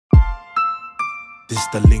This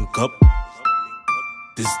the link up.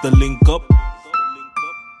 This the link up.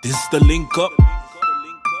 This the link up.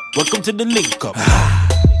 Welcome to the link up.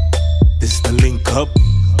 This the link up.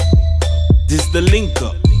 This the link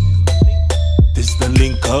up. This the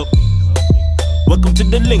link up. Welcome to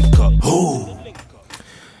the link up. Oh.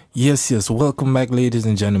 Yes. Welcome back, ladies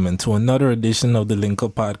and gentlemen, to another edition of the Link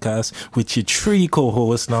Up Podcast with your three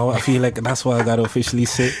co-hosts now. I feel like that's why I got to officially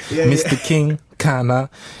say Mr. King, Kana,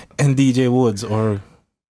 and DJ Woods, or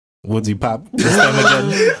Woodsy Pop this time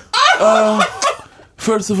again.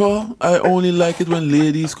 First of all, I only like it when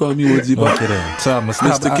ladies call me Woodsy Pop. Okay then. So I'm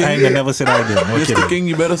stop. Mr. King, I ain't gonna never say that again. Okay, Mr. then. King,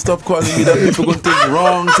 you better stop calling me that. People gonna think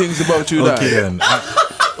wrong things about you. Okay then.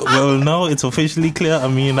 Well, no, it's officially clear. I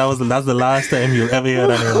mean, that's the last time you'll ever hear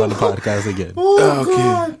that name on the podcast again.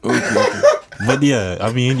 Okay. But yeah,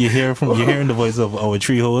 I mean, you're hearing the voice of our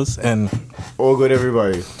three hosts, and all good,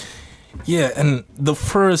 everybody. Yeah, and the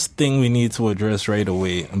first thing we need to address right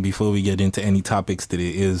away, and before we get into any topics today,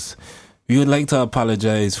 is we would like to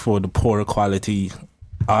apologize for the poor quality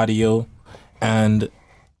audio and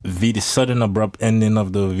the sudden abrupt ending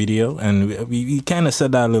of the video. And we kind of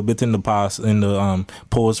said that a little bit in the past, in the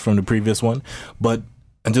post from the previous one, but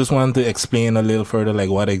I just wanted to explain a little further like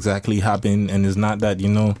what exactly happened. And it's not that,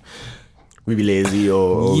 we be lazy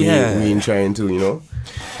or we ain't trying to,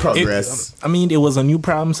 progress. It was a new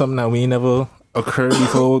problem, something that we never occurred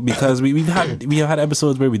before, because we have had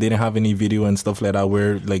episodes where we didn't have any video and stuff like that,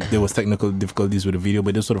 where like there was technical difficulties with the video,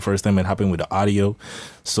 but this was the first time it happened with the audio.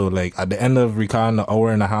 So like at the end of recording an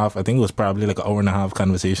hour and a half, I think it was probably like an hour and a half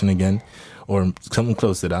conversation again, or something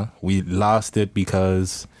close to that, we lost it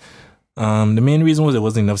because the main reason was there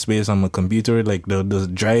wasn't enough space on my computer. Like the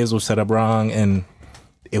drives were set up wrong, and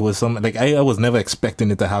it was some like I was never expecting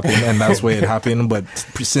it to happen, and that's why it happened. But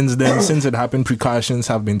since it happened, precautions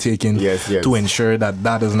have been taken to ensure that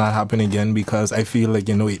does not happen again. Because I feel like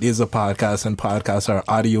it is a podcast, and podcasts are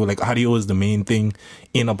audio. Like audio is the main thing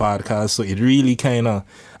in a podcast, so it really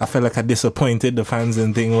I felt like I disappointed the fans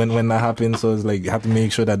and thing when that happened. So it's like you have to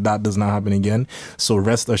make sure that does not happen again. So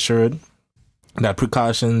rest assured that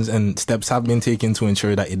precautions and steps have been taken to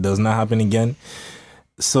ensure that it does not happen again.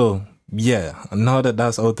 So. Yeah, now that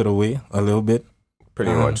that's out of the way a little bit.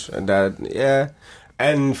 Pretty much.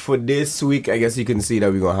 And for this week, I guess you can see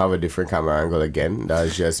that we're going to have a different camera angle again.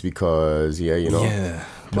 That's just because, Yeah,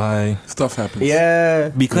 bye. Stuff happens. Yeah.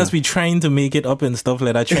 Because we're trying to make it up and stuff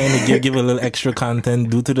like that, trying to give a little extra content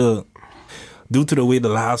due to the way the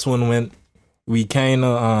last one went. We kind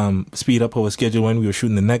of speed up our schedule when we were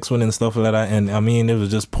shooting the next one and stuff like that. And it was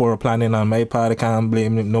just poor planning on my part. I can't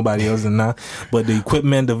blame nobody else in that. But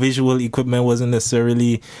the visual equipment wasn't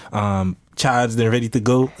necessarily charged and ready to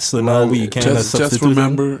go. So now we kind of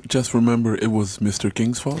substitute. Just remember, it was Mr.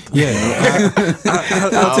 King's fault. Yeah,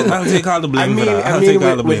 I'll take all the blame for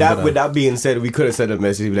that. With that being said, we could have sent a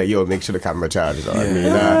message like, "Yo, make sure the camera charges."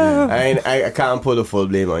 I can't pull the full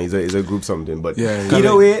blame on. He's a group something, but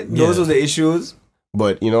either way, those are the issues.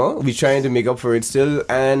 But we're trying to make up for it still.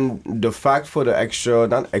 And the fact for the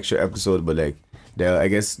not extra episode, but like I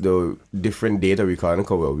guess the different data recording,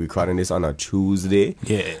 because we're recording this on a Tuesday.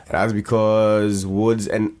 Yeah. That's because Woods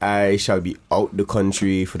and I shall be out the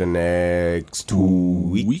country for the next 2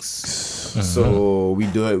 weeks. Mm-hmm. So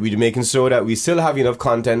we're making sure that we still have enough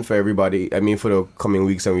content for everybody. For the coming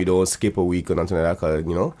weeks, and we don't skip a week or nothing like that,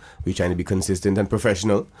 because, we're trying to be consistent and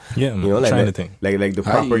professional. Yeah, like the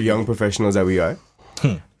proper young professionals that we are.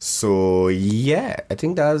 So yeah, I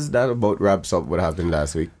think that about wraps up what happened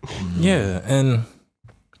last week. Yeah, and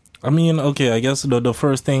I guess the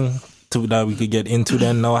first thing that we could get into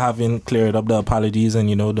then, now having cleared up the apologies and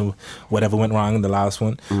the whatever went wrong in the last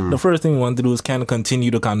one, the first thing we want to do is kind of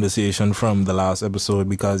continue the conversation from the last episode,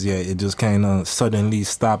 because it just kind of suddenly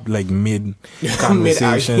stopped like mid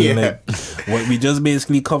conversation. Like what we just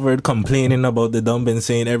basically covered, complaining about the dump and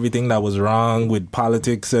saying everything that was wrong with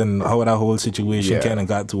politics and how that whole situation kind of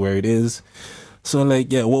got to where it is. So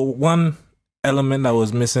one element that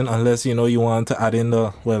was missing, unless you want to add in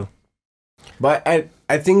but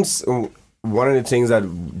I think one of the things that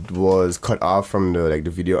was cut off from the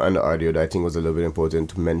video and the audio that I think was a little bit important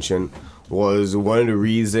to mention was one of the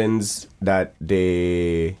reasons that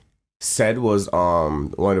they said was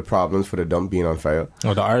one of the problems for the dump being on fire.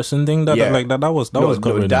 Oh, the arson thing that was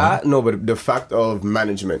covered. But the fact of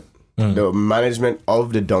management, the management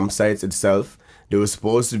of the dump sites itself. There was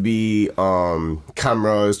supposed to be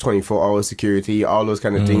cameras, 24-hour security, all those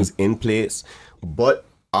kind of things in place, but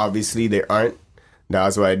obviously they aren't.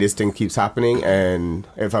 That's why this thing keeps happening. And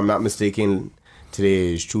if I'm not mistaken,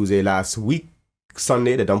 today is Tuesday. Last week,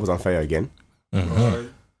 Sunday, the dump was on fire again. Mm-hmm.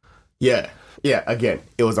 Yeah, again.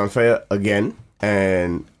 It was on fire again.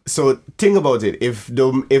 And so think about it. If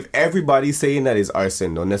everybody's saying that it's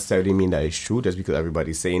arson, don't necessarily mean that it's true just because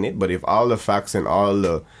everybody's saying it. But if all the facts and all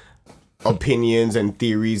the opinions and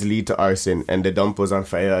theories lead to arson and the dump was on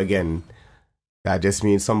fire again, that just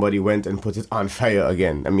means somebody went and put it on fire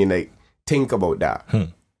again. I mean, like, think about that.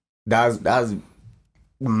 That's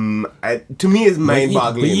to me, it's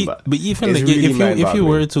mind-boggling. But even like, really if you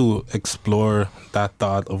were to explore that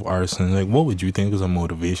thought of arson, like, what would you think is a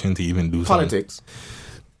motivation to even do politics?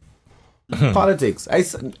 Politics.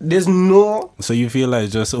 There's no. So you feel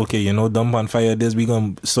like just dump on fire this,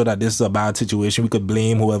 so that this is a bad situation, we could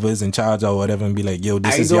blame whoever is in charge or whatever and be like, yo,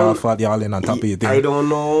 this is your fault, y'all in on top of your thing. I don't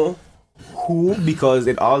know who, because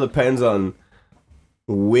it all depends on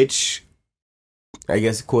which, I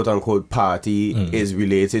guess, quote unquote, party is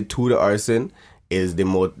related to the arson, is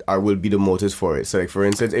or will be the motives for it. So, like, for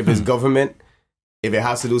instance, if it's government, if it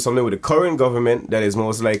has to do something with the current government, that is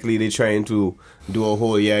most likely they're trying to do a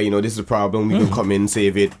whole, this is a problem, we can come in,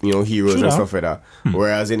 save it, heroes and stuff like that.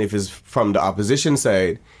 Whereas if it's from the opposition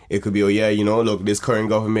side, it could be, look, this current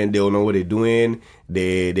government, they don't know what they're doing,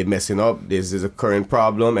 they're messing up, this is a current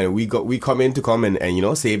problem, and we come and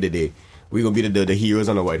save the day. We're going to be the heroes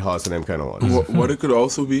on the White Horse and them kind of ones. What it could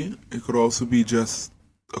also be just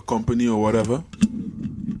a company or whatever.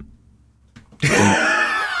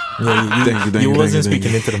 You wasn't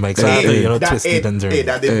speaking into the mic, so I twisted and turned.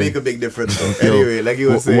 That did make a big difference, though. Anyway, like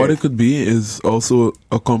you were saying. What it could be is also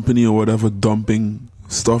a company or whatever dumping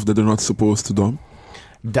stuff that they're not supposed to dump.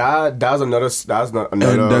 That's another and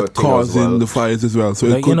that causing the fires as well. So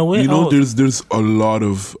like, it could, there's a lot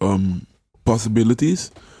of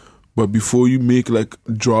possibilities. But before you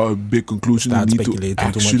draw a big conclusion, they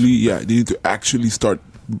need to actually start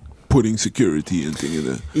putting security and things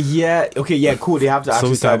like that. Yeah, okay, yeah, cool. They have to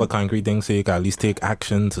actually have a concrete thing so you can at least take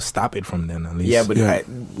action to stop it from then, at least. Yeah, but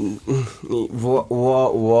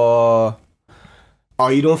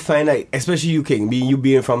or you don't find, like, especially you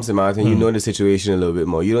being from St. Martin, you know the situation a little bit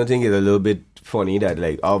more. You don't think it's a little bit funny that,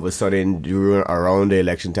 like, all of a sudden around the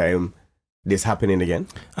election time, this happening again?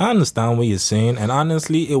 I understand what you're saying, and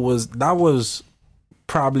honestly, that was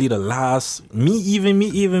probably the last, me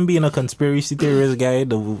even being a conspiracy theorist guy,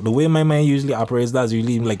 the way my mind usually operates, that's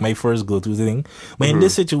usually like my first go-to thing. But in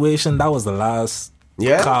this situation, that was the last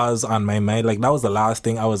cause on my mind. Like, that was the last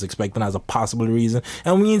thing I was expecting as a possible reason.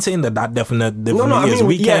 And we ain't saying that definitely is.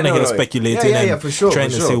 We kind of speculating and trying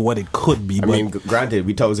to say what it could be. I mean, granted,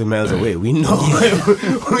 we 1,000 miles away. We know.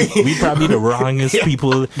 we probably the wrongest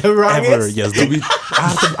people ever. Yes,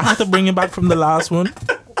 I have to bring it back from the last one.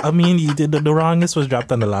 I mean, the wrongest was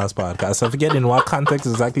dropped on the last podcast. I forget in what context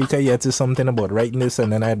exactly. You had to something about writing this,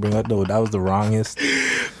 and then I'd bring up, that was the wrongest.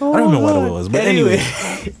 I don't know what it was, but anyway.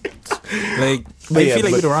 I feel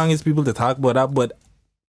like we're the wrongest people to talk about that, but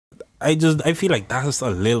I feel like that's a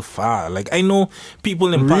little far. Like, I know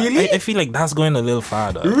people in really? I feel like that's going a little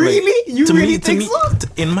farther. Really? Like, you really think so?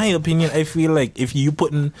 In my opinion, I feel like if you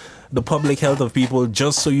put in the public health of people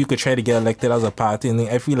just so you could try to get elected as a party, and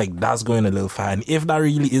I feel like that's going a little far. And if that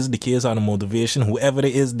really is the case on the motivation, whoever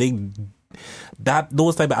it is,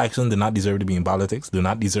 those type of actions do not deserve to be in politics. Do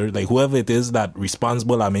not deserve, like, whoever it is that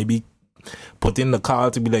responsible or maybe put in the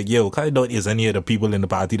call to be like, yo, I doubt is any of the people in the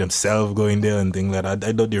party themselves going there and things like that.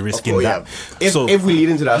 I doubt they're risking that. If we lead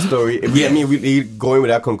into that story, we going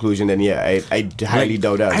with that conclusion, then I highly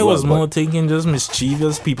doubt that. I was more thinking just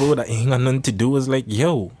mischievous people that ain't got nothing to do. Is like,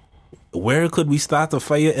 yo, where could we start a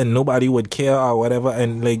fire and nobody would care or whatever,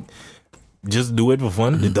 and like just do it for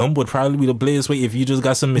fun? The dump would probably be the place where if you just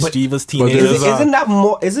got some mischievous teenagers. Isn't that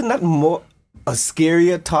more a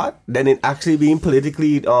scarier thought than it actually being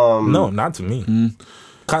politically No, not to me.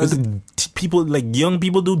 Because people, like, young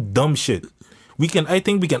people do dumb shit. I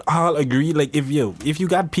think we can all agree, like, if you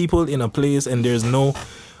got people in a place and there's no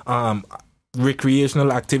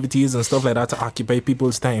recreational activities and stuff like that to occupy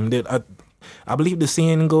people's time, I believe the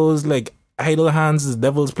saying goes, like, idle hands is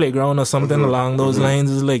devil's playground or something along those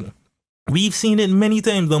lines. Is like, we've seen it many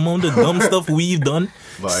times, the amount of dumb stuff we've done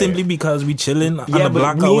simply because we chilling on the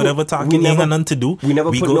block or whatever, talking, ain't got nothing to do. We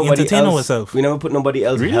go entertain ourselves. We never put nobody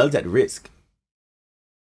else's health at risk.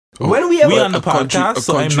 When we on the podcast,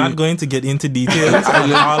 so I'm not going to get into details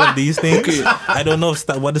on all of these things. I don't know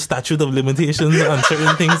what the statute of limitations on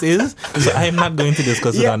certain things is, so I'm not going to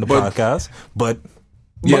discuss it on the podcast. But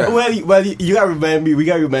well, you gotta remind me. We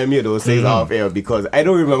gotta remind me of those things off air, because I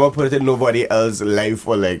don't remember putting nobody else's life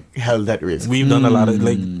or like health at risk. We've done a lot of,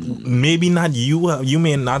 like, maybe not you. You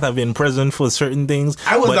may not have been present for certain things.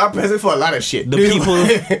 I was not present for a lot of shit. The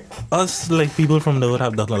people, us, like, people from the hood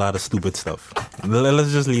have done a lot of stupid stuff.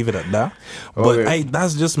 Let's just leave it at that. But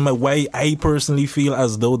that's just why I personally feel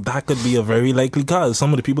as though that could be a very likely cause.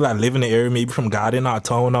 Some of the people that live in the area, maybe from Garden or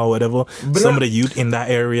town or whatever, some of the youth in that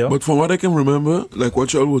area. But from what I can remember, like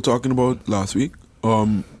what y'all were talking about last week,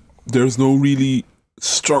 there's no really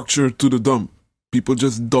structure to the dump. People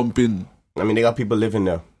just dump in. I mean, they got people living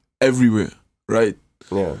there everywhere, right?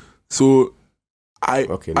 Yeah. So I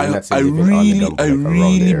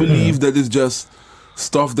really believe that it's just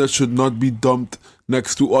stuff that should not be dumped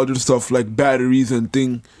next to other stuff like batteries and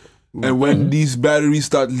thing. And when these batteries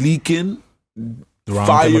start leaking,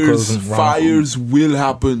 fires will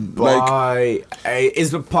happen. What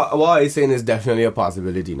I'm saying is definitely a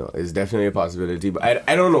possibility. No, it's definitely a possibility. But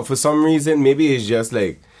I don't know. For some reason, maybe it's just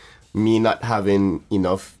like me not having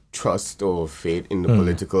enough trust or faith in the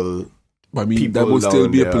political. I mean, that would still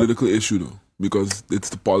be a political issue, though, because it's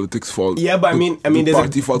the politics' fault. Yeah, but I mean,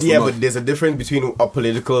 there's a difference between a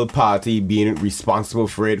political party being responsible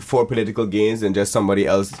for political gains and just somebody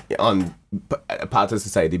else on a part of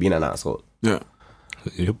society being an asshole. Yeah.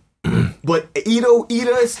 Yep. But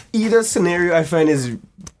either scenario I find is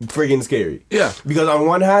friggin' scary. Yeah. Because on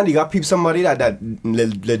one hand, you got somebody that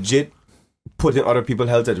legit putting other people's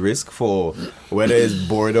health at risk for whether it's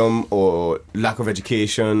boredom or lack of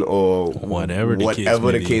education or whatever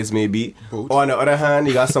the case may be. Both. Or on the other hand,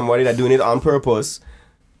 you got somebody that doing it on purpose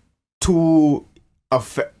to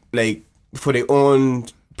affect, like, for their own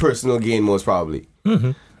personal gain, most probably.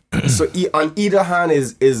 Mm-hmm. So on either hand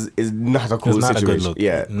is not a cool situation. A good look.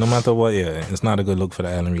 Yeah. No matter what, it's not a good look for the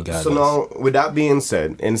island regardless. So now, with that being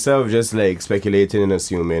said, instead of just like speculating and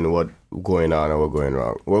assuming what's going on or what's going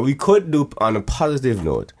wrong, what we could do on a positive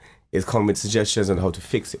note is come with suggestions on how to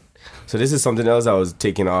fix it. So this is something else I was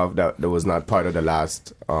taking off that was not part of the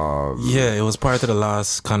last... it was part of the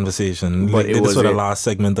last conversation. But this was the last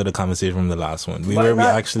segment of the conversation from the last one. We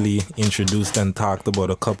actually introduced and talked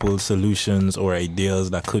about a couple solutions or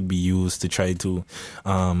ideas that could be used to try to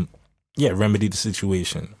remedy the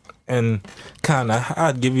situation. And Kana,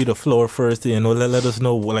 I'd give you the floor first. Let us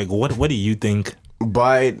know, like, what do you think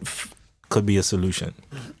could be a solution?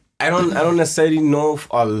 I don't necessarily know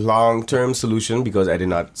a long-term solution because I did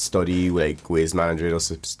not study like waste management or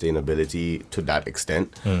sustainability to that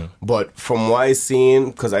extent. But from what I've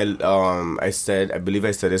seen, because I believe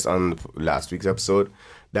I said this on last week's episode,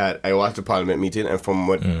 that I watched the Parliament meeting, and from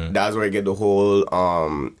what that's where I get the whole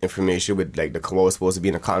information with like what was supposed to be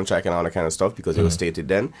in a contract and all that kind of stuff, because it was stated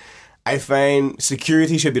then. I find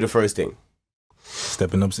security should be the first thing.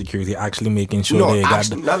 Stepping up security, actually making sure not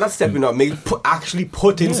stepping up, actually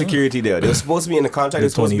putting security there. They're supposed to be in the contract.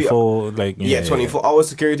 It's supposed to be 24-hour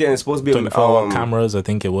security, and it's supposed to be 24 cameras. I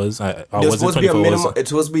think it was. It's supposed to be a minimum. It's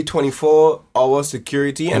supposed to be 24-hour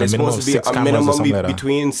security, and it's supposed to be a minimum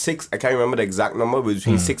between 6. I can't remember the exact number, but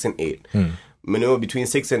between 6 and 8. Minimum between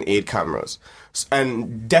 6 and 8 cameras,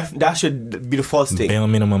 and that should be the first thing. Bare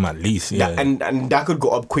minimum at least, yeah. And that could go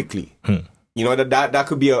up quickly. You know, that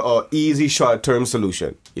could be a easy short-term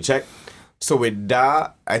solution. You check? So with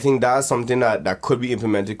that, I think that's something that could be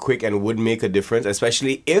implemented quick and would make a difference,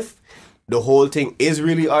 especially if the whole thing is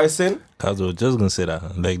really arson. Cause I was just gonna say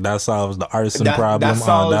that. Like, that solves the arson problem.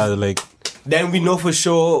 Then we know for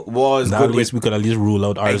sure was good. At least we could at least rule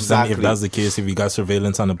out arson. Exactly. If that's the case, if we got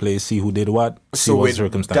surveillance on the place, see who did what, see what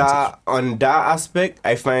circumstances. On that aspect,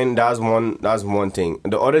 I find that's one thing.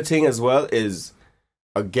 The other thing as well is,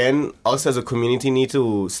 again, us as a community need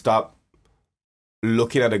to stop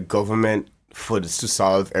looking at the government to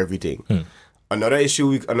solve everything. Another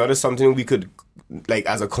issue, something we could, like,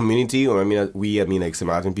 as a community, or I mean like St.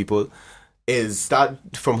 Martin people, is start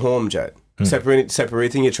from home, Jed.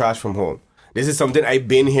 Separating your trash from home. This is something I've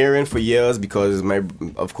been hearing for years because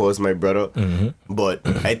of course my brother. But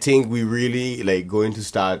I think we really going to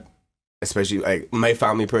start, especially like my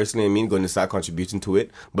family personally, going to start contributing to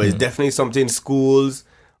it. But it's definitely something schools,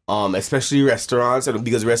 especially restaurants,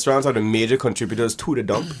 because restaurants are the major contributors to the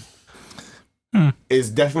dump. It's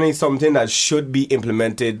definitely something that should be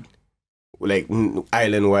implemented like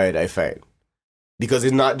island wide, I find. Because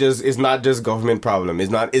it's not just government problem.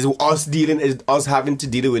 It's us having to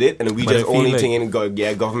deal with it, and we just only thinking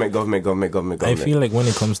government. I feel like when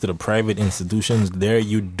it comes to the private institutions,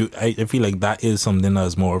 I feel like that is something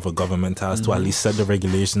that's more of a government task to at least set the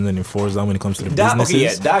regulations and enforce that when it comes to the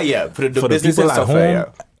businesses. For the business people at home.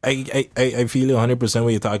 I feel 100% what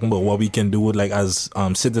you're talking about, what we can do with, like, as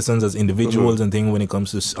citizens, as individuals and things when it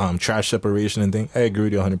comes to trash separation and things. I agree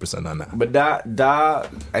with you 100% on that. But that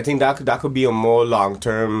I think that could be a more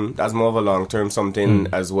long-term, that's more of a long-term something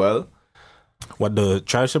as well. What, the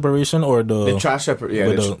trash separation or the trash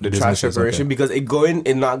separation? The trash separation, because it's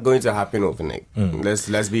not going to happen overnight.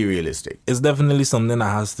 Let's be realistic. It's definitely something that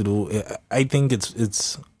has to do. I think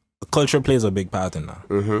it's culture plays a big part in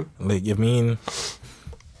that. Like, I mean,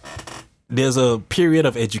 there's a period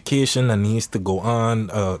of education that needs to go on,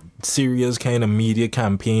 a serious kind of media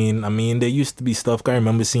campaign. I mean, there used to be stuff I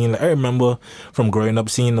remember from growing up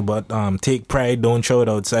seeing about take pride, don't throw it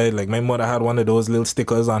outside. Like, my mother had one of those little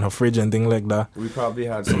stickers on her fridge and things like that. We probably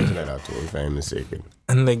had something like that too, if I'm mistaken.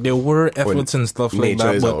 And like, there were efforts and stuff like that.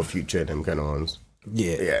 Nature is our future, them kind of ones.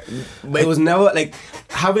 Yeah. But it was never like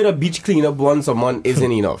having a beach cleanup once a month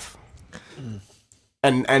isn't enough.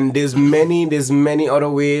 And there's many other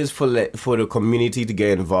ways for the community to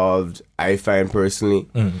get involved, I find personally.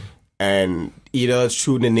 And either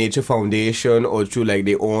through the Nature Foundation or through like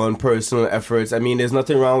their own personal efforts. I mean, there's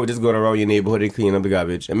nothing wrong with just going around your neighborhood and cleaning up the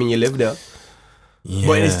garbage. I mean, you live there. Yeah.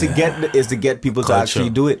 But it's to get people to actually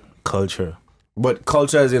do it. Culture. But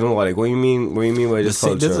culture is in what? Like, what do you mean by just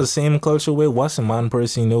culture? There's the same culture where what's a man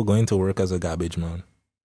person going to work as a garbage man?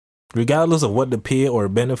 Regardless of what the pay or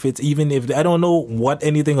benefits, even if I don't know what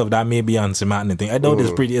anything of that may be on St. Martin thing, I know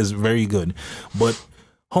this is very good. But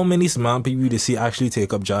how many St. Martin people do you see actually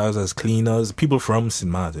take up jobs as cleaners? People from St.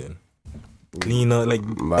 Martin. Cleaner, like,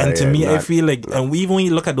 and to me, I feel like, and even when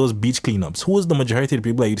you look at those beach cleanups, who is the majority of the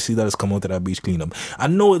people that you see that has come out to that beach cleanup? I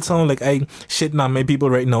know it sounds like I shitting on my people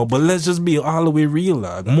right now, but let's just be all the way real.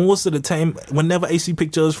 Like, most of the time, whenever I see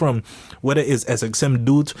pictures from whether it's SXM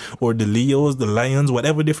Dude or the Leos, the Lions,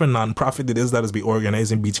 whatever different non-profit it is that is be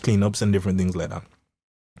organizing beach cleanups and different things like that,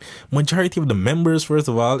 majority of the members, first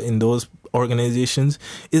of all, in those organizations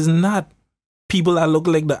is not people that look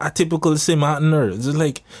like the atypical St. Martiner. It's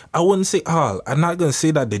like, I wouldn't say all. I'm not going to say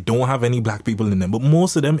that they don't have any black people in them, but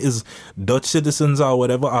most of them is Dutch citizens or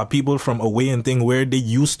whatever, are people from away and thing where they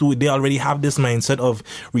already have this mindset of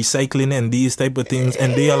recycling and these type of things,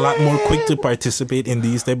 and they are a lot more quick to participate in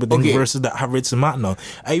these type of things versus the average St. Martiner.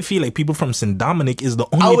 I feel like people from St. Dominic is the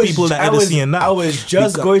only people that I ever see in that. I was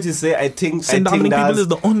just going to say, I think St. Dominic people is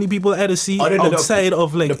the only people I ever see outside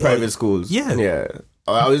of like the private schools. Yeah.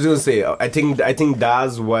 I was gonna say, I think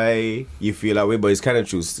that's why you feel that way, but it's kind of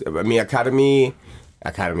true. I mean, Academy,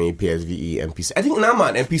 PSVE, MPC. I think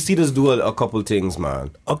MPC does do a couple things, man.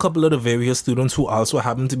 A couple of the various students who also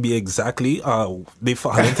happen to be exactly, they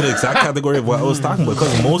fall into the exact category of what I was talking about.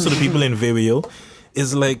 Because most of the people in Vario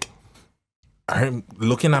is like, I'm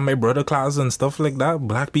looking at my brother class and stuff like that.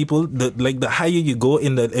 Black people, the higher you go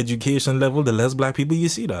in the education level, the less black people you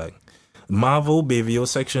see that. Marvel, Bayview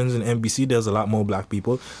sections in NBC, there's a lot more black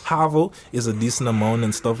people. Harvard is a decent amount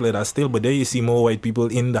and stuff like that still, but there you see more white people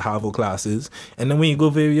in the Harvard classes. And then when you go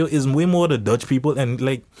Bayview, it's way more the Dutch people and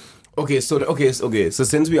like. So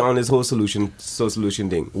since we're on this whole solution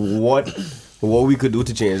thing, what we could do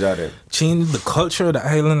to change that? Then? Change the culture of the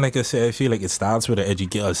island. Like I said, I feel like it starts with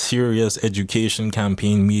a serious education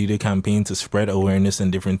campaign, media campaign to spread awareness and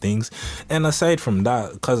different things. And aside from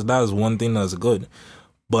that, because that's one thing that's good,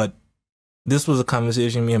 but this was a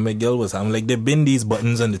conversation me and Miguel was having. Like, there've been these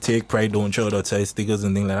buttons and the take pride, don't show it outside stickers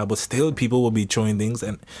and things like that, but still people will be throwing things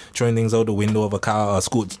out the window of a car, or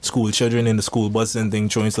school children in the school bus and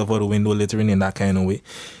things, throwing stuff out the window, littering in that kind of way.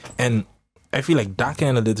 And I feel like that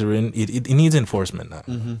kind of littering, it needs enforcement now.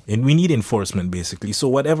 And we need enforcement, basically. So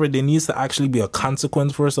whatever, there needs to actually be a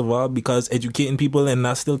consequence, first of all, because educating people and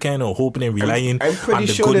not still kind of hoping and relying on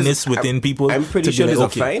the goodness within people. I'm pretty sure there's a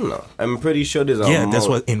fine now. I'm pretty sure there's a that's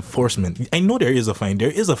what enforcement. I know there is a fine.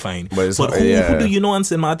 There is a fine. But who do you know on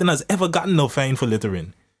St. Martin has ever gotten a fine for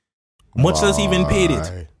littering? Much less even paid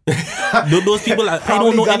it. Those people, I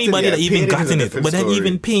don't know anybody that even gotten it, but then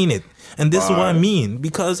even paying it. And this is what I mean,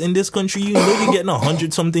 because in this country, you're getting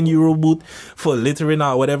 €100-something boot for littering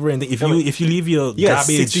or whatever. And if you leave your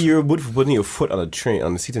garbage, €60 boot for putting your foot on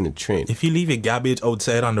the seat in the train. If you leave your garbage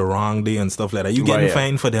outside on the wrong day and stuff like that, you getting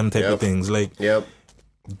fined for them type of things. Like,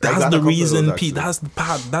 that's the reason.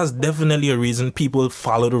 That's definitely a reason people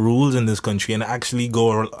follow the rules in this country and actually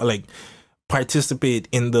go like participate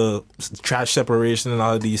in the trash separation and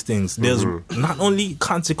all of these things. There's not only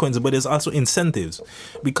consequences, but there's also incentives.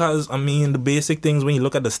 Because, I mean, the basic things, when you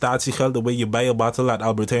look at the stats, the way you buy a bottle at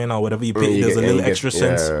Albertine or whatever, you pay, there's a little extra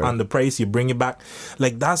cents on the price, you bring it back.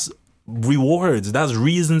 Like, that's rewards, that's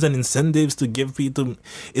reasons and incentives to give people.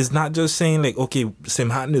 It's not just saying like, okay, St.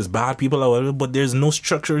 Martin is bad people or whatever, but there's no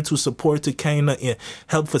structure to support to kind of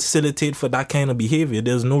help facilitate for that kind of behavior.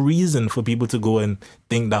 There's no reason for people to go and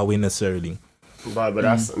think that way necessarily. But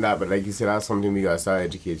that's that. But like you said, that's something we gotta start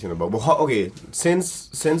educating about. But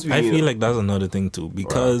since we, I feel like that's another thing too,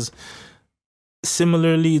 because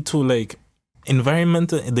similarly to like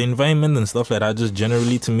the environment and stuff like that just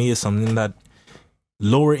generally to me is something that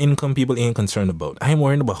lower income people ain't concerned about. I'm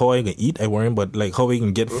worried about how I can eat. I worry about like how I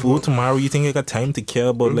can get food tomorrow. You think I got time to care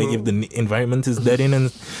about like if the environment is dead in and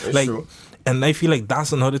it's like true. And I feel like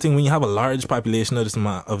that's another thing. When you have a large population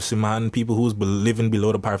of Samoan people who's living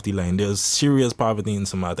below the poverty line, there's serious poverty in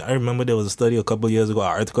Samoa. I remember there was a study a couple of years ago, an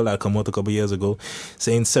article that came out a couple of years ago,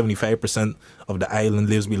 saying 75% of the island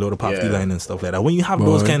lives below the poverty line and stuff like that. When you have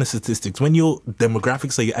those kind of statistics, when your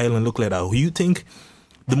demographics of your island look like that, who you think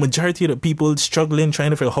the majority of the people struggling, trying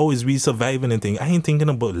to figure out how is we surviving and thing, I ain't thinking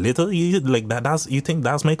about little. You think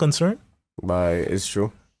that's my concern? But it's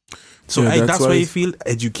true. So that's why I feel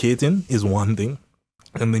educating is one thing,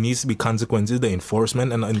 and there needs to be consequences, the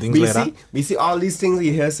enforcement and things like that. We see all these things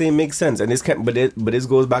you hear saying make sense, and this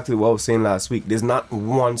goes back to what I was saying last week. There's not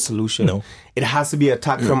one solution. No. It has to be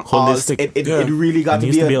attacked from holistic. It really got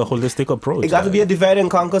to be a holistic approach. It got to be a divide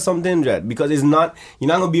and conquer something, Dred, because it's not. You're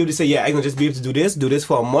not gonna be able to say, yeah, I can just be able to do this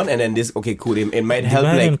for a month, and then this. Okay, cool. It might help.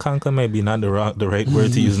 Divide and conquer might be not the right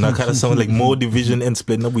word to use. Not kind of sound like more division and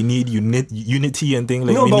split. No, we need unity and things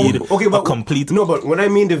like a complete. No, but when I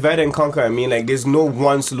mean divide and conquer, I mean like there's no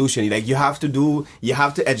one solution. Like you have to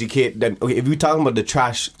educate. Then okay, if we're talking about the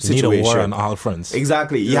trash situation, need a war on all fronts.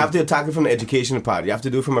 Exactly. You have to attack it from the education part. You have to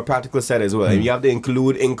do it from a practical side as well. And you have to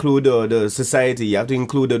include the society. You have to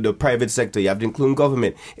include the private sector. You have to include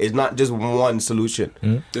government. It's not just one solution.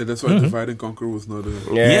 Yeah, that's why divide and conquer was not a...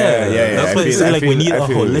 Yeah. That's why it's like we need a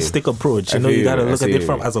holistic approach. You got to look at it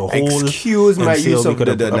from as a whole. Excuse my use of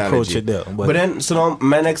the approach analogy. It there. But then, so now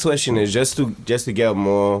my next question is just to get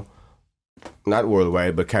more, not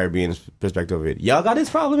worldwide, but Caribbean perspective of it. Y'all got this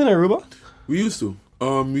problem in Aruba? We used to.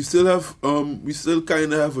 We still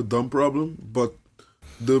kind of have a dump problem, but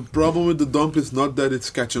the problem with the dump is not that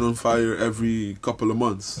it's catching on fire every couple of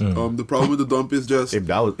months. The problem with the dump is just if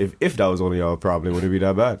that was only our problem, would it be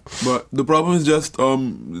that bad? But the problem is just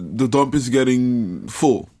the dump is getting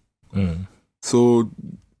full. So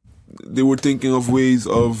they were thinking of ways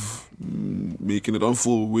of making it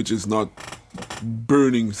unfull, which is not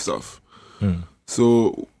burning stuff.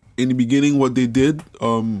 So in the beginning, what they did,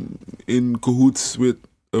 in cahoots with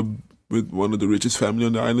one of the richest family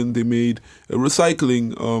on the island, they made a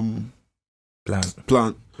recycling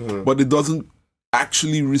plant. But it doesn't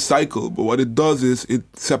actually recycle. But what it does is it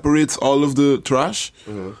separates all of the trash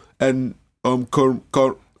and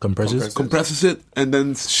compresses it and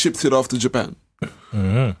then ships it off to Japan.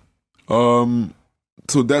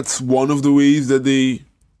 So that's one of the ways that they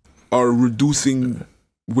are reducing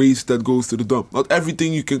waste that goes to the dump. Not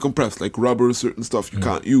everything you can compress, like rubber, certain stuff you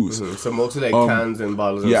can't use. So mostly like cans and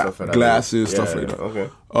bottles and stuff like that. Glasses, stuff like that. Okay.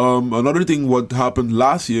 Another thing what happened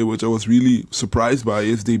last year, which I was really surprised by,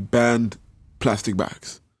 is they banned plastic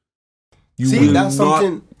bags. That's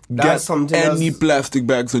something any plastic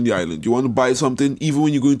bags on the island. You want to buy something, even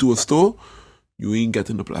when you go into a store, you ain't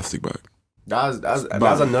getting a plastic bag. That's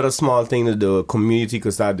another small thing that the community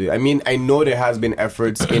could start doing. I mean, I know there has been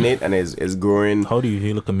efforts in it and is growing. How do you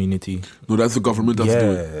feel the community? No, that's the government has to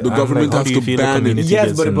do it. The government has to ban it.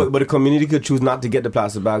 Yes, but the community could choose not to get the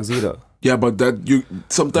plastic bags either. Yeah, but that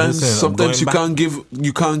sometimes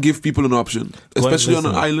you can't give people an option, especially on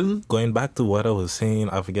an island. Going back to what I was saying,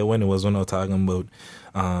 I forget when it was when I was talking about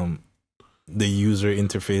the user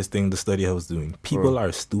interface thing, the study I was doing. People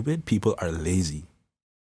are stupid. People are lazy.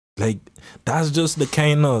 Like, that's just the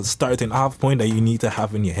kind of starting off point that you need to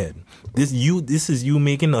have in your head. This is you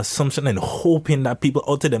making an assumption and hoping that people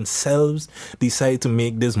out of themselves decide to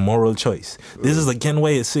make this moral choice. This is again why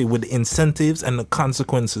I say with the incentives and the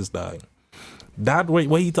consequences, dog. That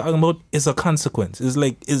what you talking about is a consequence.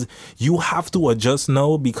 Is you have to adjust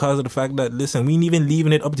now because of the fact that, listen, we ain't even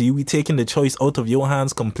leaving it up to you. We taking the choice out of your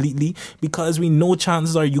hands completely because we know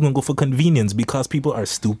chances are you gonna go for convenience because people are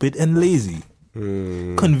stupid and lazy.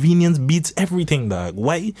 Convenience beats everything, dog.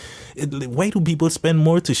 Why do people spend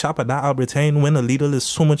more to shop at that Albertine when a Lidl is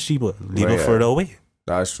so much cheaper? Lidl further away.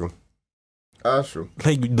 That's true.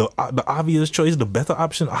 Like the obvious choice, the better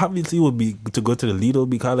option obviously would be to go to the Lidl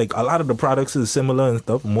because like a lot of the products is similar and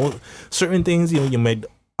stuff. Certain things you might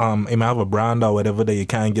have a brand or whatever that you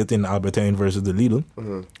can't get in Albertine versus the Lidl.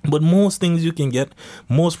 But most things you can get,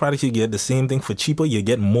 most products you get the same thing for cheaper. You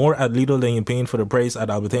get more at Lidl than you're paying for the price at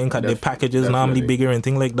Albertine because their packages normally bigger and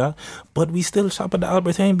things like that. But we still shop at the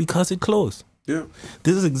Albertine because it closed. Yeah,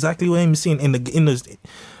 this is exactly what I'm seeing in the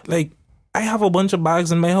like. I have a bunch of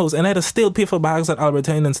bags in my house and I had to still pay for bags at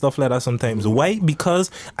Albertine and stuff like that sometimes. Why? Because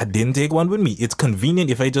I didn't take one with me. It's convenient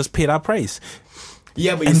if I just pay that price.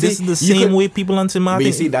 Yeah, but this is the same way people on Samoa. But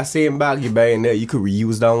you see, that same bag you buy in there, you could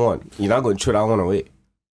reuse that one. You're not going to throw that one away.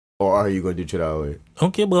 Or are you going to do it that way?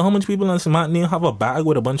 Okay, but how much people in St. Martin have a bag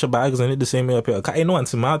with a bunch of bags in it the same way up here? I know in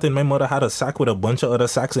St. Martin, my mother had a sack with a bunch of other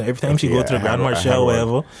sacks, and every time she go to the Grand Marché or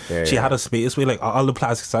whatever, she had a space with like all the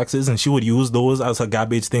plastic sacks, and she would use those as her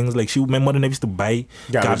garbage things. Like my mother never used to buy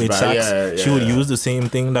garbage sacks. She would use the same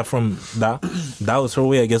thing that from that was her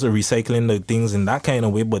way, I guess, of recycling the things in that kind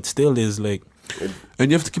of way, but still is like. And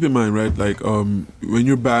you have to keep in mind, right? Like, when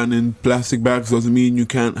you're banning plastic bags, doesn't mean you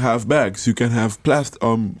can't have bags. You can have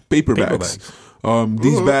paper bags.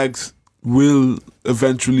 These bags will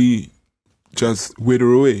eventually just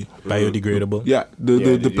wither away. Biodegradable. Yeah,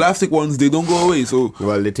 the plastic ones, they don't go away. So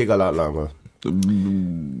they take a lot longer.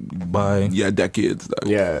 By decades.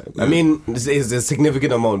 I mean, it's a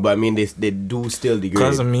significant amount, but I mean, they do still degrade.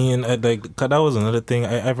 Because I mean, cause that was another thing.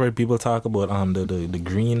 I've heard people talk about the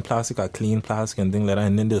green plastic or clean plastic and things like that,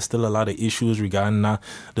 and then there's still a lot of issues regarding that.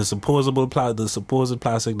 The supposed plastic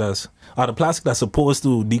the plastic that's supposed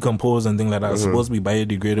to decompose and things like that, supposed to be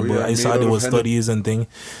biodegradable. I saw there was studies and things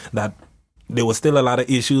that. There was still a lot of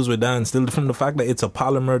issues with that, and still from the fact that it's a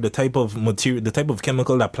polymer, the type of material, the type of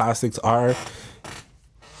chemical that plastics are,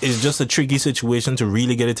 is just a tricky situation to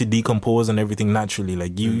really get it to decompose and everything naturally.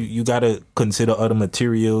 Like you gotta consider other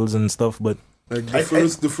materials and stuff. But like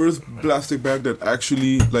the first plastic bag that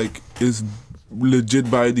actually like is legit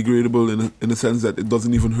biodegradable in a sense that it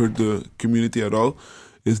doesn't even hurt the community at all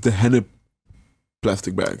is the hennep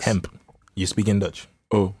plastic bags. Hemp. You speak in Dutch.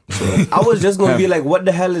 Oh, sorry. I was just gonna be like, what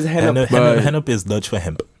the hell is hennep? Hennep is Dutch for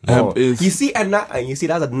hemp. Hemp is. You see,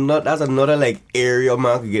 that's another like area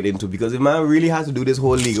man could get into, because if man really has to do this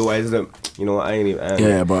whole legalizing, but I ain't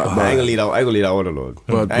gonna leave that one alone.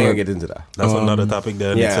 I ain't gonna get into that. That's another topic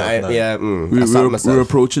there. We're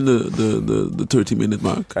approaching the 30-minute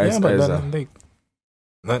mark.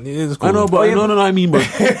 That is cool. I know, but no. I mean, but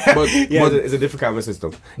it's a different camera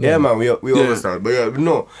system. Yeah, man, we overstand. But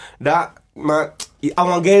no, that man, I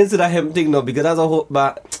want to get into that hemp thing now, because that's a whole.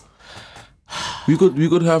 But we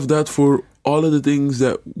could have that for all of the things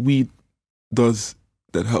that weed does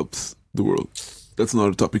that helps the world. That's not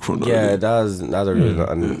a topic for another day. That's a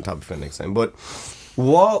really topic for next time. But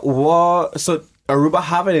what? So Aruba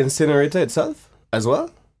have an incinerator itself as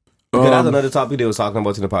well? Because that's another topic they was talking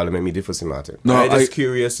about in the parliament meeting for St. Martin. No, I'm just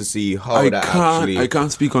curious to see how I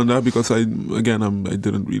can't speak on that because I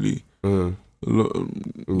didn't really. I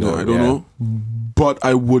don't know, but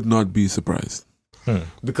I would not be surprised.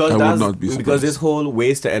 Because this whole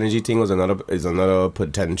waste to energy thing is another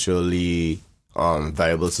potentially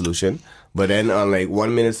viable solution. But then like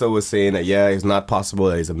one minister was saying that it's not possible,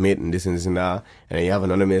 that it's a myth and this and that, and then you have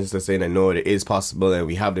another minister saying that no, it is possible and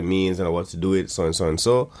we have the means and what to do it, so and so and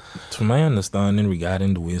so. To my understanding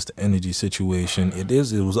regarding the waste to energy situation, it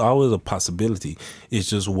was always a possibility. It's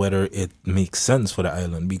just whether it makes sense for the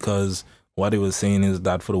island, because what it was saying is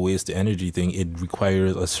that for the waste to energy thing, it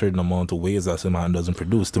requires a certain amount of waste that St. Martin doesn't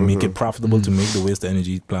produce to make it profitable, to make the waste to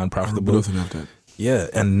energy plant profitable. Doesn't have that. Yeah,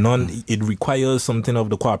 and it requires something of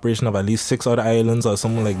the cooperation of at least 6 other islands or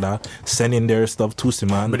something like that, sending their stuff to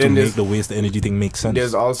St. Martin to make the waste energy thing make sense.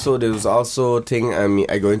 There's also thing, I mean,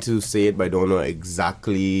 I'm going to say it, but I don't know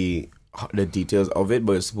exactly the details of it,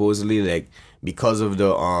 but supposedly like because of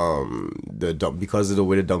because of the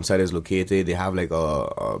way the dump site is located, they have like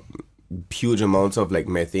a huge amounts of like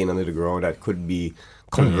methane under the ground that could be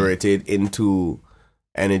converted into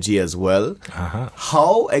energy as well.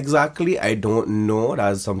 How exactly, I don't know.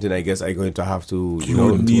 That's something I guess I'm going to have to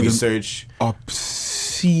research.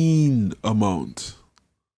 Obscene amount.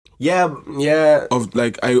 Yeah. Of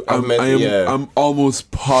like I'm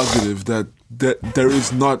almost positive that there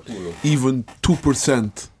is not even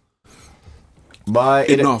 2%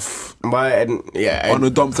 enough. On a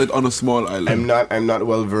dump site on a small island. I'm not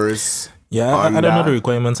well versed. Yeah, I don't know the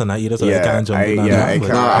requirements on that either, so I can't jump in on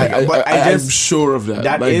that. I'm sure of that.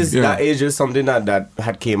 That is just something that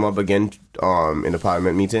had came up again in the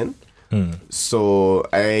parliament meeting. So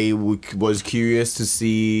I was curious to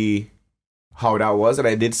see how that was, and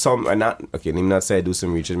I did let me not say I do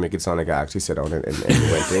some research, make it sound like I actually sat down and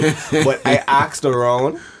went thing. But I asked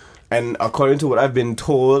around, and according to what I've been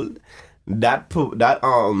told, that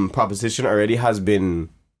proposition already has been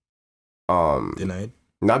denied.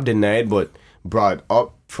 Not denied, but brought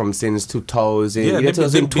up from since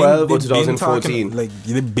 2012 or 2014.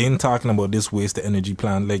 They've been talking about this waste to energy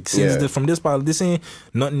plan. Like since from this part, this ain't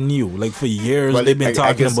nothing new. Like for years they've been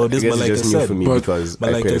talking about this. But like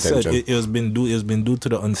I said, it's been due to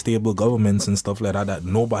the unstable governments and stuff like that that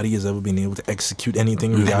nobody has ever been able to execute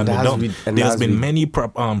anything regarding the dump. There's been many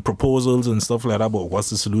proposals and stuff like that about what's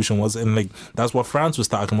the solution was, and like that's what France was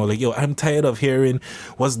talking about. Like, I'm tired of hearing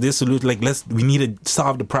what's this solution. Like we need to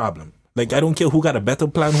solve the problem. Like, I don't care who got a better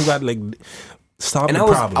plan, who got, like, stop the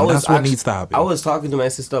problem. That's what needs to happen. I was talking to my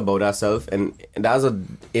sister about herself, and that's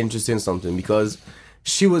an interesting something, because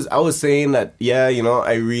I was saying that, yeah, you know,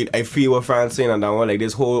 I feel what Fran's saying on that one, like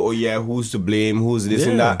this whole, who's to blame, who's this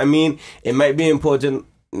and that. I mean, it might be important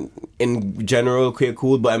in general, okay,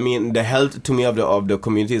 cool, but I mean, the health to me of the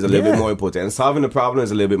community is a little bit more important, and solving the problem is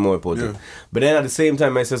a little bit more important. But then at the same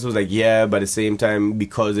time, my sister was like, but at the same time,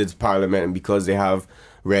 because it's parliament and because they have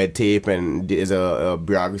red tape and there's a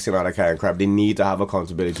bureaucracy and all that kind of crap, they need to have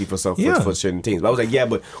accountability for certain things. But I was like,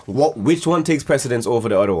 but which one takes precedence over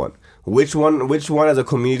the other one? Which one as a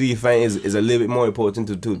community you find is a little bit more important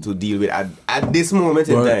to deal with at this moment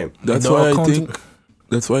in time? That's why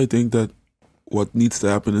I think that what needs to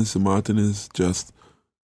happen in St. Martin is just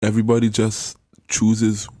everybody just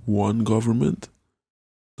chooses one government,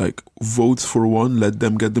 like votes for one, let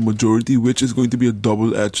them get the majority, which is going to be a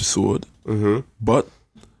double-edged sword. But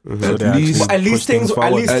at least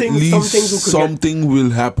something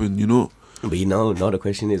will happen, you know. But you know, now the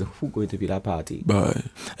question is, who's going to be that party? Bye.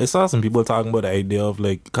 I saw some people talking about the idea of,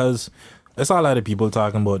 like, because I saw a lot of people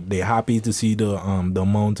talking about they're happy to see the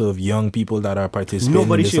amount of young people that are participating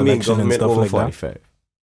in this election and stuff like 45. That.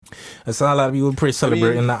 I saw a lot of people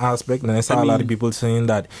celebrating that aspect, and I saw a lot of people saying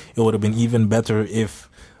that it would have been even better if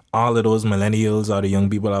all of those millennials or the young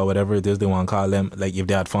people or whatever it is they want to call them, like if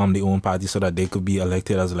they had formed their own party so that they could be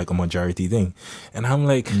elected as like a majority thing. And I'm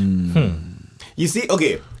like, You see,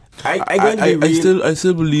 okay, I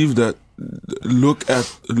still believe that look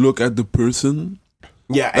at the person.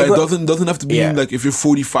 Yeah, it doesn't have to be like if you're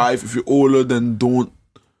 45, if you're older, then don't.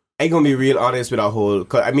 I'm gonna be real honest with our whole.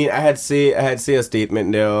 Cause I mean, I had say a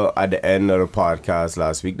statement there at the end of the podcast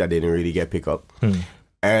last week that didn't really get picked up,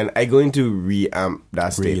 and I'm going to reamp that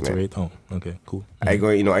statement. Reiterate. Oh, okay, cool. I'm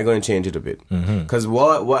going to change it a bit because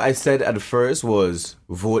what I said at first was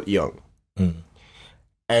vote young,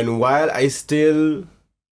 and while I still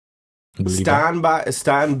stand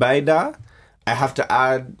by that, I have to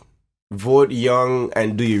add vote young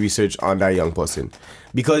and do your research on that young person.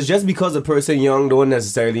 Because just because a person young don't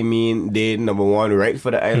necessarily mean they, number one, right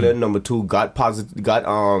for the island, number two, got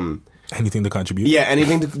anything to contribute. Yeah,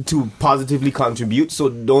 anything to positively contribute. So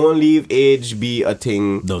don't leave age be a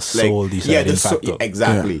thing. The sole deciding factor.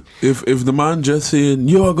 Exactly. Yeah. If the man just saying,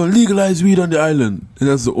 yo, I'm gonna legalize weed on the island, and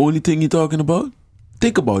that's the only thing you're talking about,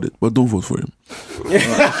 think about it, but don't vote for him.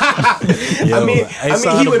 I mean,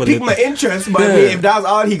 he would pique my interest, but I mean, if that's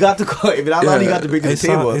all he got to bring to the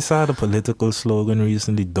table. I saw the political slogan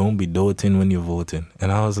recently: "Don't be doting when you're voting," and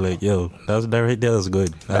I was like, "Yo, that right there is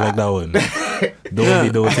good. I like that one. Don't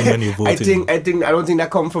be doting when you're voting." I don't think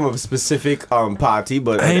that comes from a specific party,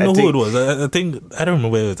 but I know who it was. I think I don't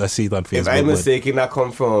remember where it was. I see it on Facebook. If I'm mistaken, that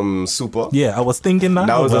come from Super. Yeah, I was thinking that.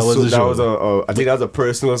 I think that was a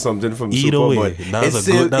personal something from Either Super. Way, but that's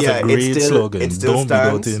a great slogan. Don't be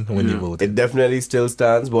doting when you vote. It definitely still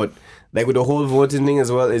stands, but like with the whole voting thing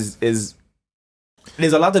as well, is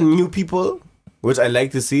there's a lot of new people which I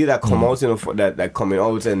like to see that come out, that coming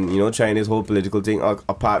out and trying this whole political thing.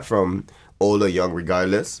 Apart from old or young,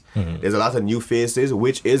 regardless, there's a lot of new faces,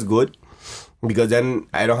 which is good because then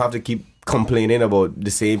I don't have to keep complaining about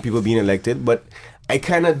the same people being elected. But I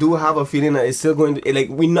kind of do have a feeling that it's still going to, like,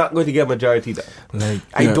 we're not going to get a majority there.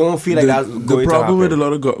 I don't feel like that's going to happen. The problem with a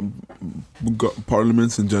lot of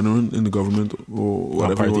parliaments in general, in the government or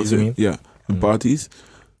whatever parties, you mean? Yeah, parties,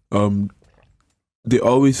 they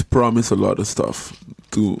always promise a lot of stuff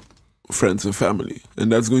to friends and family.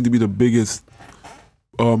 And that's going to be the biggest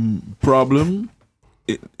problem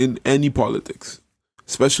in any politics.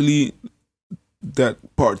 Especially that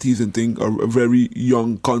parties and things are a very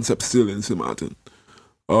young concept still in St. Martin.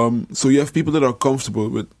 So you have people that are comfortable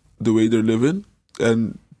with the way they're living,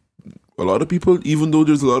 and a lot of people, even though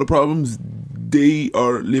there's a lot of problems, they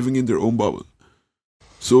are living in their own bubble.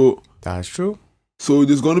 So that's true. So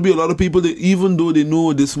there's going to be a lot of people that, even though they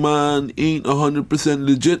know this man ain't 100%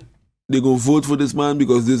 legit, they're going to vote for this man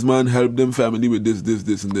because this man helped them family with this,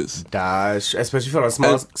 and this. That's, especially for a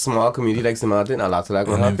small community like St. Martin, a lot of that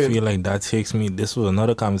going to happen. I feel like that takes me, this was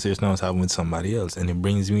another conversation I was having with somebody else, and it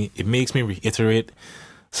makes me reiterate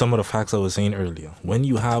some of the facts I was saying earlier. When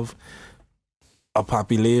you have a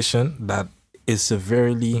population that is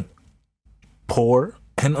severely poor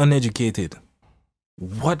and uneducated,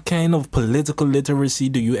 what kind of political literacy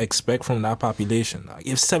do you expect from that population?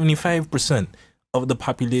 If 75% of the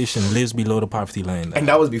population lives below the poverty line, and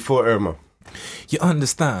that was before Irma, you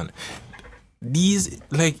understand? These,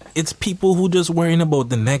 like, it's people who just worrying about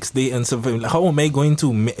the next day and survive. How am I going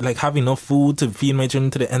to have enough food to feed my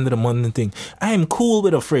children to the end of the month and thing? I am cool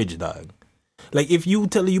with a fridge, dog. Like, if you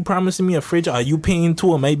promising me a fridge, are you paying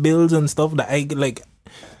 2 of my bills and stuff that I like?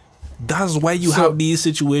 That's why you have these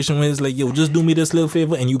situations where it's like, yo, just do me this little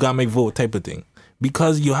favor and you got my vote type of thing.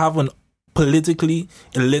 Because you have an politically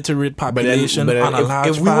illiterate population on a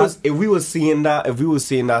large part. If we were seeing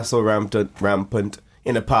that so rampant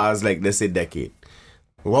in the past, like, let's say, decade,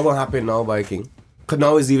 what will happen now, Viking? Because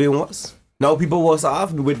now it's even worse. Now people worse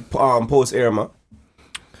off with post-Irma.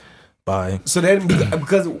 Bye. So then,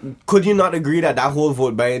 because could you not agree that whole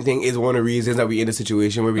vote buying thing is one of the reasons that we're in the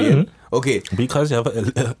situation where we're in? Okay. Because you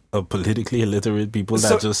have a politically illiterate people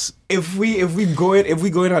that just... If we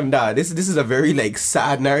going on that, this is a very, like,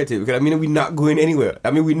 sad narrative. Because, I mean, we're not going anywhere. I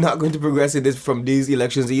mean, we're not going to progress in this from these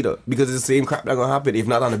elections either. Because it's the same crap that's going to happen, if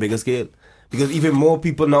not on a bigger scale. Because even more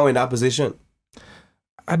people now in that position.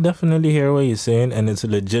 I definitely hear what you're saying, and it's a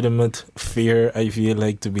legitimate fear, I feel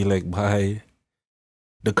like, to be like, bye.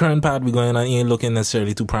 The current path we're going on ain't looking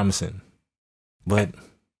necessarily too promising. But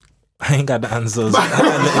I ain't got the answers.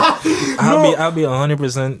 I'll be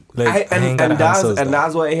 100% like, I ain't got the answers. And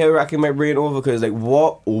that's why I hear racking my brain over, because like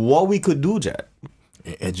what we could do, Jad?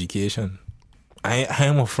 Education. I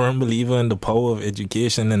am a firm believer in the power of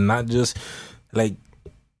education, and not just like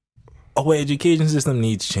our education system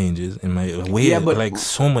needs changes in my way. Yeah, but like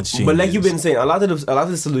so much changes. But like you've been saying, a lot of the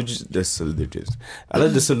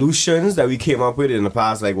solutions that we came up with in the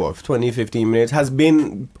past, like 20-15 minutes, has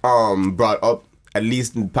been brought up at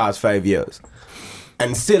least in the past 5 years,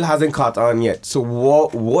 and still hasn't caught on yet. So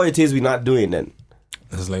what it is we're not doing then?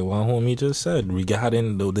 It's like what homie just said.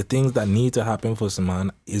 Regarding the things that need to happen for some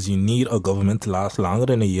man is you need a government to last longer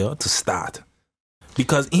than a year to start.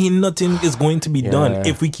 Because ain't nothing is going to be done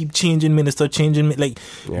if we keep changing minister,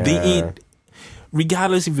 they ain't,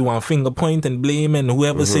 regardless if you want finger point and blame and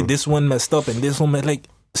whoever say this one messed up and this one like,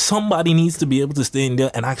 somebody needs to be able to stay in there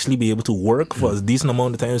and actually be able to work for a decent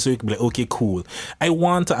amount of time so you can be like, okay, cool. I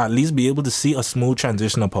want to at least be able to see a smooth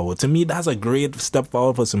transition of power. To me, that's a great step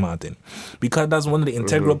forward for St. Martin, because that's one of the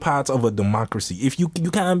integral parts of a democracy. If you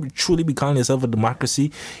can't truly be calling yourself a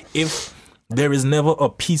democracy if there is never a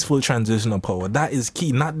peaceful transition of power. That is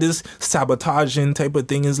key. Not this sabotaging type of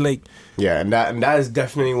thing. Is like, yeah, and that is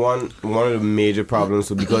definitely one of the major problems.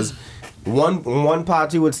 So because one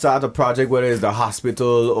party would start a project, whether it's the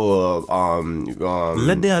hospital or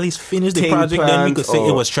let them at least finish the project, then we could say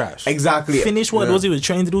it was trash. Exactly. Finish what was he was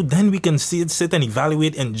trying to do, then we can sit and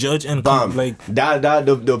evaluate and judge and like that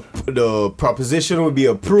the proposition would be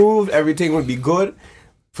approved, everything would be good.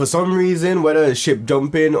 For some reason, whether it's ship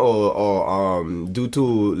jumping or due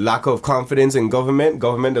to lack of confidence in government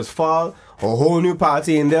does fall, a whole new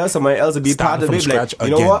party in there, somebody else will be part of it. Like, you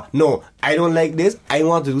know what? No, I don't like this. I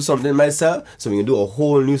want to do something myself, so we can do a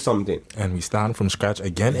whole new something. And we start from scratch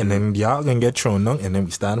again, and then y'all gonna get thrown down, and then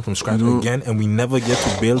we start from scratch again, and we never get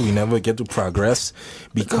to build, we never get to progress,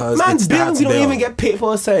 because man, build, we don't even get paid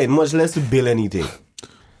for a sign, much less to build anything.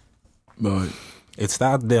 But it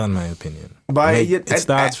starts there, in my opinion. But like, it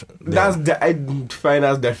starts. I find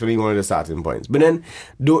that's definitely one of the starting points. But then,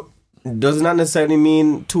 does not necessarily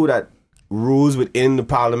mean too that rules within the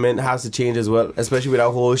parliament has to change as well, especially with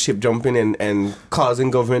that whole ship jumping and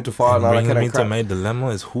causing government to fall and all that kind of crap. To my dilemma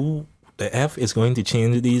is who the F is going to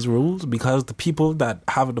change these rules, because the people that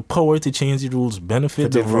have the power to change the rules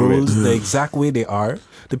benefit the rules the exact way they are.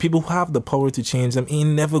 The people who have the power to change them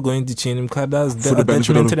ain't never going to change them, because that's a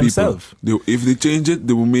detriment to themselves. If they change it,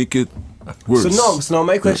 they will make it worse. So now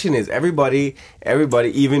my question is, everybody,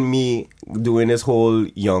 even me doing this whole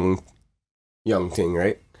young thing,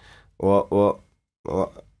 right? Fucking.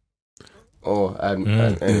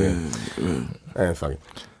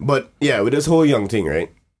 But yeah, with this whole young thing, right?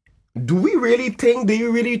 Do we really think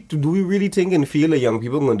and feel that young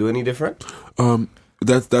people are gonna do any different?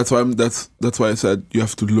 That's why I said you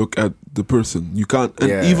have to look at the person. You can't,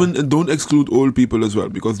 and don't exclude old people as well,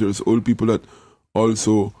 because there's old people that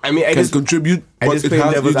also can contribute. But you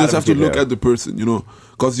just have to look at the person,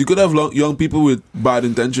 because you could have young people with bad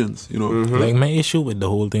intentions, Like my issue with the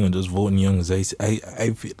whole thing of just voting young is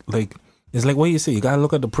I feel like it's like what you say. You gotta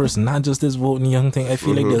look at the person, not just this voting young thing. I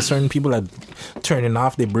feel like there's certain people that turning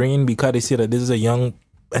off their brain because they see that this is a young,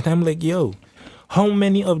 and I'm like, yo, how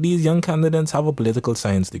many of these young candidates have a political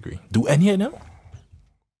science degree? Do any of them?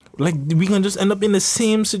 Like, we can just end up in the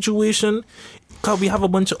same situation because we have a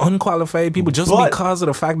bunch of unqualified people because of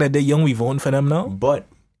the fact that they're young. We vote for them now. But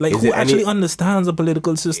like, who actually understands the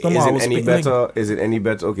political system? Is it any better? Is it any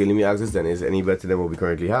better? Okay, let me ask this then. Is it any better than what we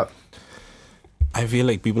currently have? I feel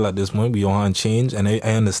like people at this point, we want change, and I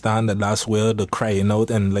understand that that's where the crying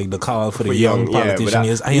out and like the call for the young politician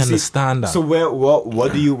is. I understand that. So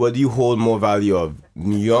what do you hold more value of?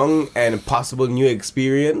 Young and possible new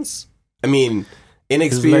experience, I mean,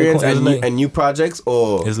 inexperience and new projects,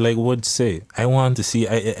 or it's like what say. I want to see.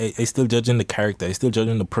 I still judging the character. I still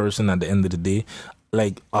judging the person at the end of the day.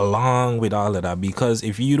 Like along with all of that, because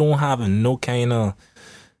if you don't have no kind of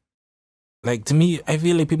like, to me, I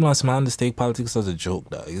feel like people on Smart take politics as a joke,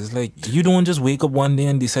 dog. It's like, you don't just wake up one day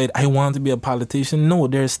and decide, I want to be a politician. No,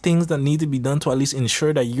 there's things that need to be done to at least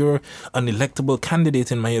ensure that you're an electable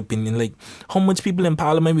candidate, in my opinion. Like, how much people in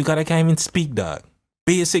parliament we got that can't even speak, dog?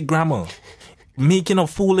 Basic grammar. Making a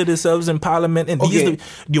fool of themselves in parliament. And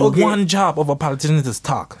your one job of a politician is to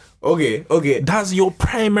talk. Okay. That's your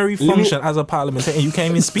primary function as a parliamentarian, and you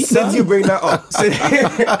can't even speak. Since you bring that up,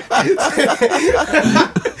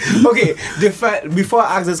 okay. Before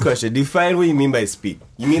I ask this question, define what you mean by speak.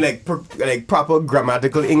 You mean like proper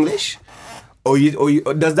grammatical English, or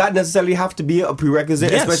does that necessarily have to be a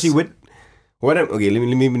prerequisite? Yes. Especially with what? Let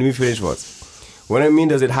me finish first. What I mean,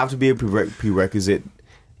 does it have to be a prerequisite?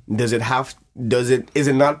 Is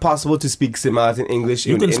it not possible to speak Samaritan English?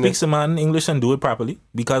 You can speak Samaritan English and do it properly,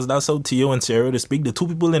 because that's how Tio and Sarah to speak. The two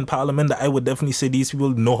people in parliament that I would definitely say these people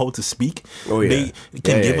know how to speak. They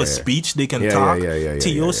can give a speech, they can talk.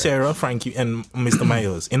 Tio, Sarah, Frankie, and Mr.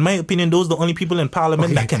 Myers. In my opinion, those are the only people in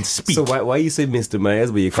parliament that can speak. So why you say Mr.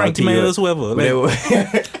 Myers, but you can't Frankie Myers, whoever.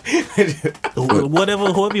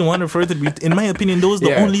 Whoever you want to refer to be. In my opinion, those are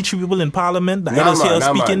the only three people in parliament that I see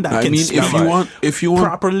speaking that can speak if you want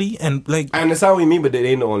properly, and like, I understand what you mean, but they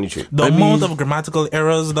ain't the only trick. The amount of grammatical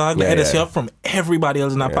errors, dog, that I see from everybody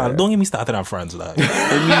else in that part. Don't get me started on friends, dog.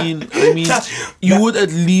 I mean, you would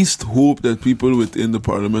at least hope that people within the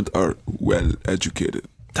parliament are well educated.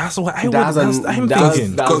 That's what I'm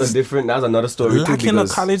thinking. That's another story. Lacking a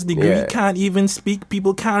college degree, can't even speak.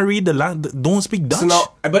 People can't read don't speak Dutch. So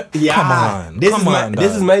now, come on.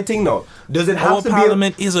 This is my thing now. Does it have Our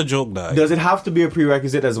parliament is a joke, dog. Does it have to be a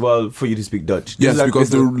prerequisite as well for you to speak Dutch? Yes,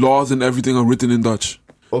 because the laws and everything are written in Dutch.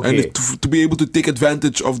 Okay. And to be able to take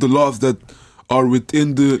advantage of the laws that are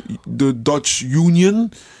within the Dutch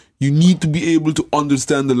Union, you need to be able to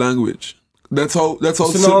understand the language. That's how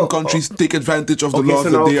certain countries take advantage of the laws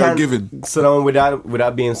that they are given. So now, with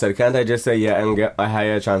that being said, can't I just say and get a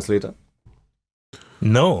hire translator?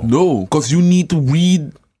 No, because you need to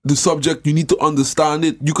read the subject, you need to understand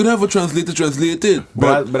it. You could have a translator translate it,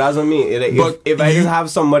 but that's what I mean. If I just have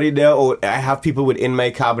somebody there, or I have people within my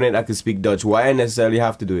cabinet that can speak Dutch, why I necessarily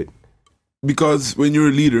have to do it? Because when you're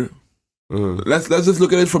a leader, let's just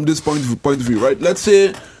look at it from this point of view, right? Let's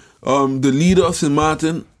say the leader of St.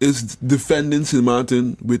 Maarten is defending St.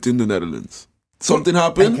 Maarten within the Netherlands. Something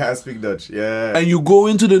happened. I can't speak Dutch. Yeah. And you go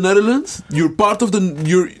into the Netherlands. You're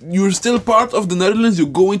still part of the Netherlands. You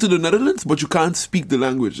go into the Netherlands, but you can't speak the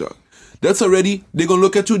language. That's already, they're gonna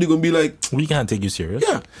look at you. They're gonna be like, we can't take you serious.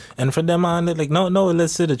 Yeah. And for them, man, like no.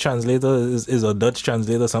 Let's say the translator is a Dutch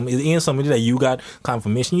translator. It ain't somebody that you got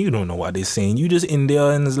confirmation. You don't know what they're saying. You just in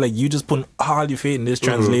there, and it's like you just put all your faith in this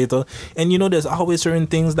translator. And there's always certain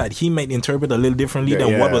things that he might interpret a little differently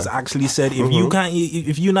than what was actually said. If you can't,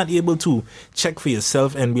 if you're not able to check for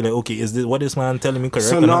yourself and be like, okay, is this what this man telling me correct?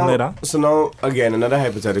 So now, again, another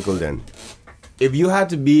hypothetical. Then, if you had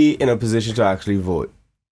to be in a position to actually vote,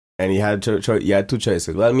 and you had two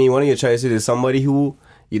choices. Well, I mean, one of your choices is somebody who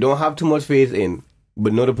you don't have too much faith in,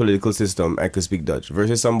 but know the political system and can speak Dutch,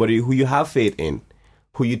 versus somebody who you have faith in,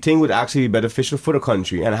 who you think would actually be beneficial for the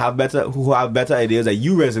country and who have better ideas that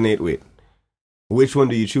you resonate with. Which one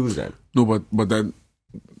do you choose then? No, but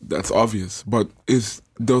that's obvious. But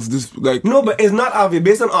does this like? No, but it's not obvious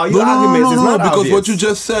based on all your arguments. It's not because obvious. what you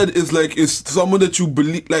just said is like, is someone that you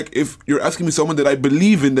believe. Like, if you're asking me someone that I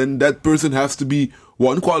believe in, then that person has to be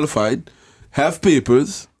one, qualified, have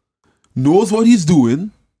papers, knows what he's doing,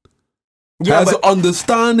 has an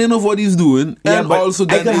understanding of what he's doing, and also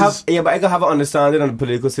then but I can have an understanding of the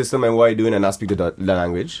political system and what you're doing and not speak the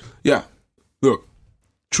language. Yeah, look,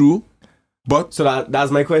 true, but so that's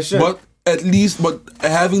my question. But at least,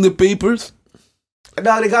 having the papers.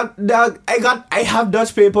 I have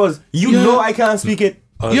Dutch papers. You know I can't speak it.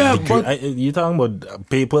 But you talking about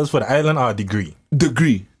papers for the island or a degree?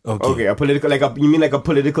 Degree. Okay, a political, you mean like a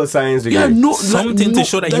political science degree? Yeah, something to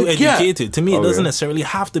show that you educated. To me, it doesn't necessarily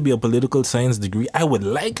have to be a political science degree. I would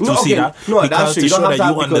like to see that because to show that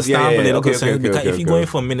you understand political science. Because if you're going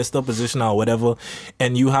for a minister position or whatever,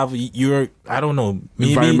 and you have I don't know,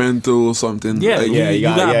 maybe environmental or something. Yeah, you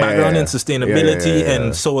got a background in sustainability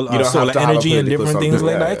and solar energy and different things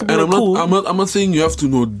like that. It could be and cool. I'm not saying you have to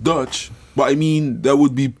know Dutch. But I mean, that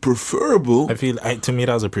would be preferable. I feel, to me,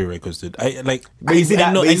 that's a prerequisite. I know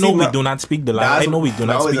we do not speak the language. I know we do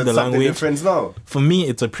not speak the language. For me,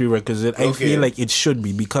 it's a prerequisite. I feel like it should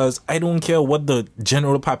be, because I don't care what the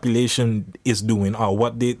general population is doing or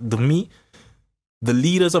what the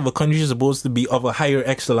leaders of a country are supposed to be of a higher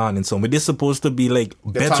echelon in some way. They're supposed to be like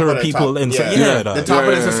better people and the top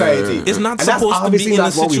of the society. It's not supposed to be in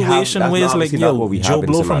a situation where it's like, yo, Joe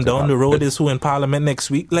Blow from down the road is who in Parliament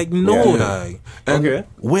next week. Like, no,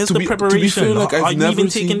 where's the preparation? Are you even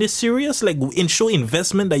taking this serious? Like, show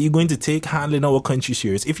investment that you're going to take handling our country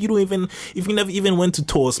serious. If you never even went to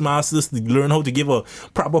Toastmasters to learn how to give a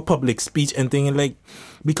proper public speech and thing, and like,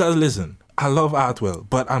 because listen, I love Artwell,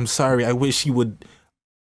 but I'm sorry, I wish he would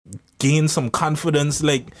gain some confidence.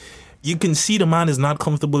 Like, you can see the man is not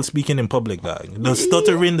comfortable speaking in public, dog. The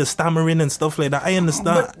stuttering, the stammering and stuff like that, I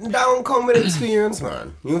understand. But that don't come with experience,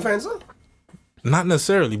 man. You find so? Not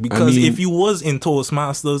necessarily, because if you was in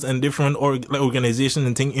Toastmasters and different organizations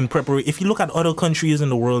and thing in preparation, if you look at other countries in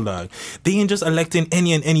the world, dog, they ain't just electing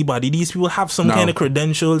any and anybody. These people have some kind of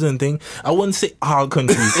credentials and thing. I wouldn't say all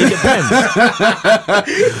countries. It depends.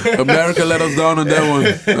 America let us down on that one.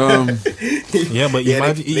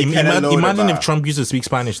 But imagine if Trump used to speak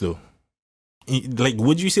Spanish, though. Like,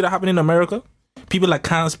 would you see that happen in America? People that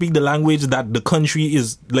can't speak the language that the country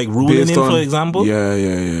is like ruling in, for example.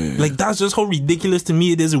 Yeah. Like, that's just how ridiculous to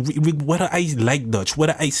me it is. Whether I like Dutch,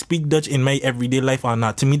 whether I speak Dutch in my everyday life or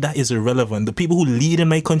not, to me that is irrelevant. The people who lead in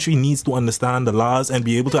my country needs to understand the laws and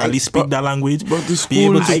be able to at least speak that language. But the schools, be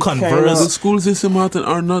able to converse. The schools in St. Martin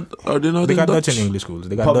are they not? They got Dutch and English schools.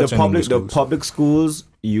 They got Dutch and English schools. The public schools,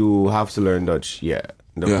 you have to learn Dutch. Yeah.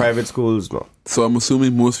 The private schools, no. So I'm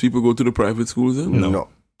assuming most people go to the private schools then? No.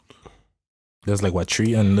 There's like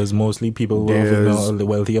three, and there's mostly people with the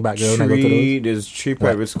wealthier background. There's three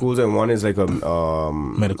private schools, and one is like a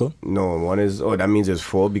medical. No, one is that means there's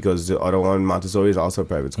four, because the other one, Montessori, is also a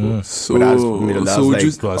private school. So that's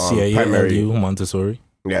CIA, LU, Montessori.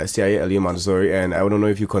 Yeah, CIA, LU, Montessori, and I don't know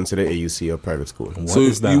if you consider AUC a private school. So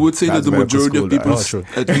you would say that the majority of people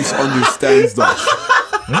at least understands Dutch.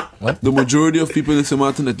 What? The majority of people in St.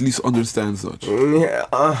 Martin at least understands Dutch.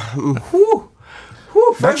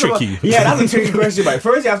 That's tricky. That's a tricky question. But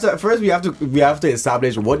first, we have to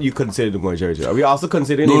establish what you consider the majority. Are we also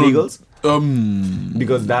considering illegals?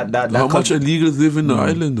 Because that how much illegals live in the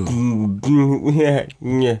island though? Yeah.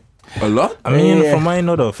 A lot? I mean, from what I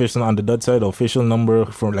know, the official on the Dutch side, the official number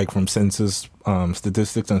from census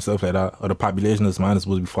statistics and stuff like that, or the population of man is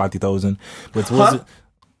supposed to be 40,000. But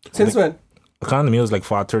Since when? Economy was like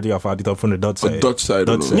 30 or 40,000 from the Dutch side. Dutch side.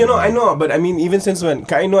 You know, I know, but I mean, even since when?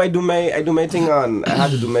 I know I do my thing on. I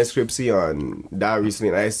had to do my script on that recently,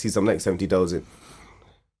 and I see something like 70,000.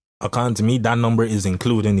 According to me, that number is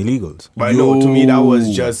including illegals. But no, to me that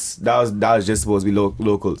was just supposed to be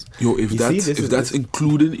locals. If that's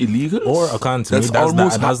including illegals, or according to me,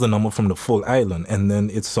 that's the number from the full island, and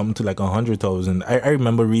then it's something to like 100,000. I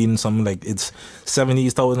remember reading something like it's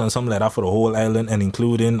 70,000 or something like that for the whole island, and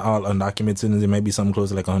including all undocumented citizens, it might be something close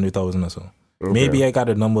to like 100,000 or so. Okay. Maybe I got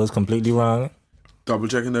the numbers completely wrong. Double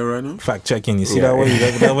checking that right now. Fact checking. You see that way?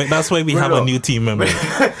 That's why we have a new team member. But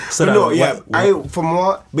you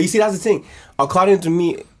see, that's the thing. According to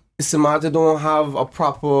me, St. Martin don't have a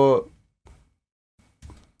proper.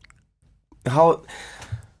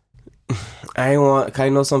 I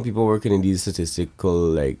know some people working in these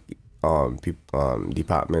statistical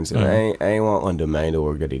departments, and I ain't want to undermine the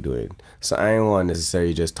work that they're doing. So I ain't want to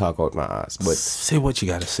necessarily just talk out my ass. But say what you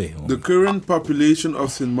gotta say. The current population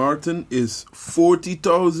of St. Martin is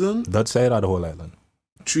 40,000. Dutch side or the whole island?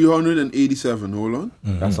 387. Hold on.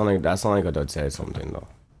 Mm-hmm. That sound like a Dutch side something though.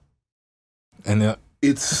 And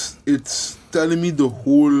it's telling me the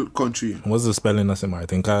whole country. What's the spelling of St.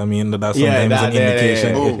 Martin? I mean, that's sometimes an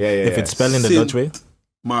indication. If it's spelling the Dutch way.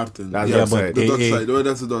 Martin. That's the Dutch side. The Dutch side. Oh,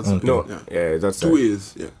 that's the Dutch side. No. Yeah, that's two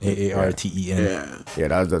A's. Yeah. AARTEN. Yeah,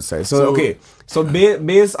 that's Dutch side. So okay. So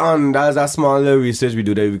based on that small little research we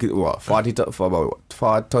do, that we could 40,000.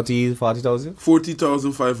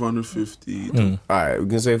 40,550. Alright, we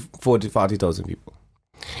can say 40,000 people.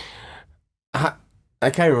 I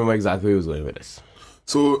can't remember exactly where he was going with this.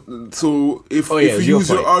 So if you use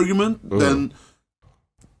your argument, then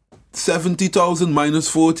 70,000 minus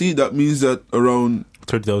 40, that means that around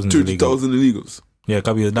 30,000 illegals. Yeah, that's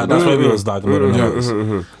why we was talking about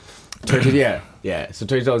them. 30, yeah. So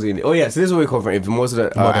 30,000. Oh yeah, so this is where we come from. If most of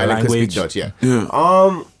the island could speak Dutch, yeah.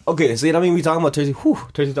 Okay, so I mean we talking about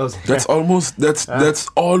 30,000. That's almost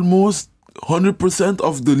 100%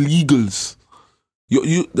 of the legals.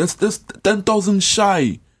 You that's 10,000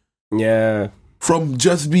 shy. Yeah. from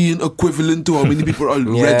just being equivalent to how many people are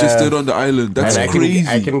registered on the island. That's crazy.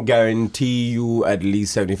 I can guarantee you at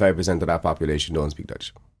least 75% of that population don't speak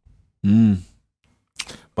Dutch.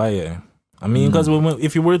 But yeah, I mean, because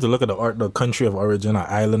if you were to look at the country of origin, or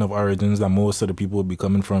island of origins that most of the people would be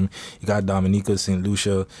coming from, you got Dominica, St.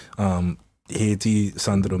 Lucia, Haiti,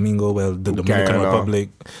 Santo Domingo, well, the Dominican Republic.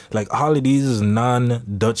 Like, all of these is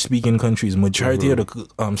non-Dutch speaking countries. Majority of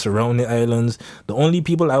the surrounding islands, the only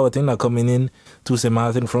people I would think that coming in to St.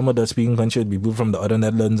 Martin from a Dutch speaking country would be people from the other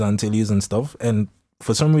Netherlands, Antilles and stuff. And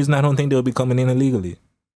for some reason, I don't think they'll be coming in illegally.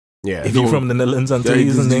 Yeah, if you're from the Netherlands,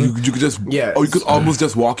 Antilles, and things, you could just or you could almost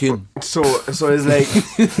just walk in. So it's like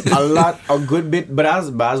a good bit. But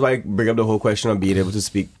that's why I bring up the whole question of being able to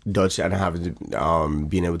speak Dutch and having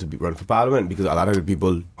being able to run for parliament, because a lot of the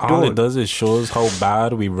people all it does is shows how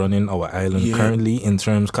bad we run in our island currently in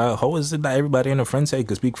terms. How is it that everybody in the French side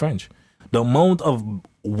can speak French? The amount of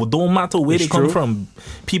don't matter where they come from,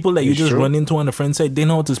 people that you just run into on the French side, they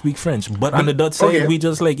know how to speak French. But on the Dutch side, we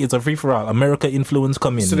just like it's a free for all. America influence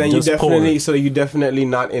coming. So then you definitely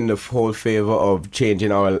not in the whole favor of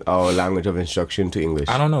changing our language of instruction to English.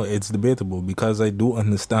 I don't know. It's debatable because I do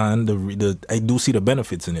understand I do see the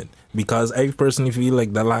benefits in it, because I personally feel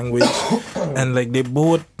like the language and like they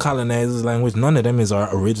both colonized language. None of them is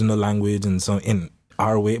our original language and so in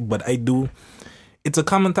our way, but I do. It's a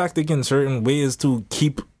common tactic in certain ways to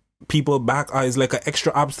keep people back. It's like an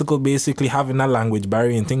extra obstacle, basically, having that language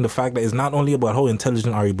barrier and think the fact that it's not only about how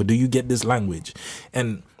intelligent are you, but do you get this language?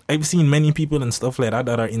 And I've seen many people and stuff like that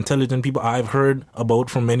are intelligent people. I've heard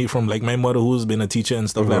about from like my mother, who's been a teacher and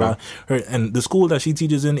stuff like that. And the school that she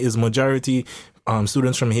teaches in is majority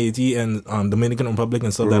students from Haiti and Dominican Republic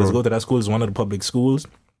and stuff that go to that school. Is one of the public schools.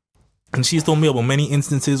 And she's told me about many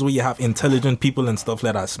instances where you have intelligent people and stuff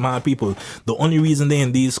like that, smart people. The only reason they're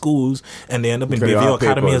in these schools and they end up in BVO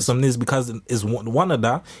Academy or something is because it's one of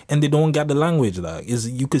that, and they don't get the language. That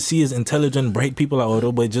is, you could see as intelligent, bright people out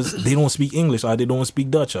there, but just they don't speak English or they don't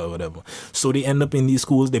speak Dutch or whatever. So they end up in these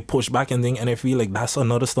schools, they push back and things, and I feel like that's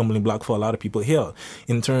another stumbling block for a lot of people here.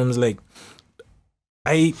 In terms like,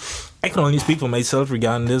 I can only speak for myself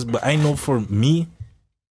regarding this, but I know for me,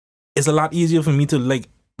 it's a lot easier for me to like.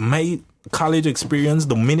 My college experience,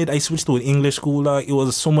 the minute I switched to an English school, it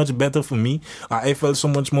was so much better for me. I felt so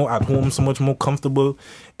much more at home, so much more comfortable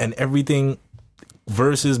and everything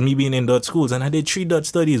versus me being in Dutch schools. And I did 3 Dutch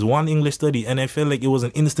studies, 1 English study, and I felt like it was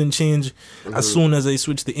an instant change as soon as I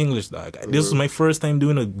switched to English. This was my first time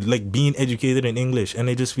doing being educated in English, and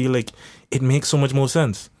I just feel like it makes so much more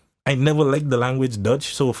sense. I never liked the language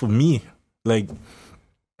Dutch, so for me, like,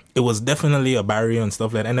 it was definitely a barrier and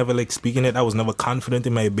stuff like that. I never like speaking it. I was never confident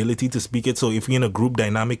in my ability to speak it. So if we're in a group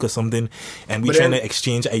dynamic or something and we're trying to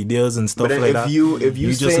exchange ideas and stuff like that, you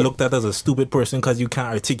just looked at as a stupid person because you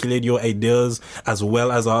can't articulate your ideas as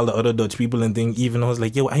well as all the other Dutch people and things. Even I was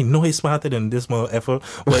like, yo, I know he's smarter than this motherfucker.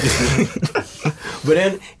 But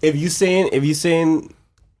then if you saying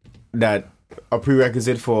that a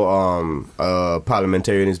prerequisite for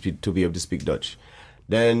parliamentarian is to be able to speak Dutch,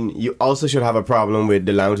 then you also should have a problem with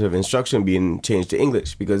the language of instruction being changed to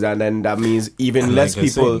English, because then that means even less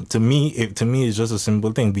people. To me, it's just a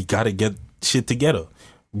simple thing. We gotta get shit together.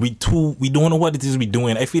 We don't know what it is we're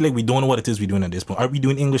doing. I feel like we don't know what it is we're doing at this point. Are we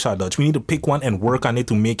doing English or Dutch? We need to pick one and work on it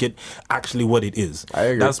to make it actually what it is. I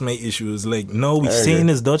agree. That's my issue. Is like, no, we're saying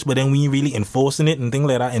it's Dutch, but then we ain't really enforcing it and things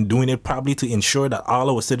like that and doing it probably to ensure that all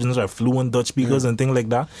our citizens are fluent Dutch speakers and things like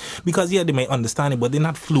that. Because they might understand it, but they're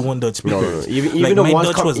not fluent Dutch speakers. No. Even the ones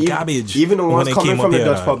Dutch was garbage. Even the ones coming from the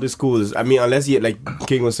Dutch public schools. I mean, unless you, like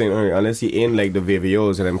King was saying earlier, unless you're in like the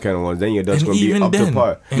VVOs and them kind of ones, then your Dutch gonna be up to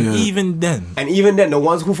par. Even then, the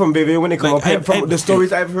ones who from VVO, when they come up here, from the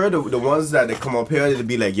stories I've heard, the ones that they come up here, it'll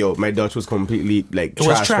be like, yo, my Dutch was completely like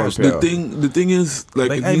trash. The thing is,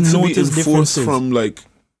 like it needs to be enforced from like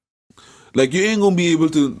you ain't gonna be able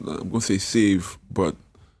to, I'm gonna say save, but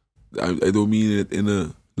I don't mean it in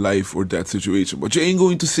a life or death situation, but you ain't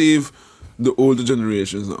going to save the older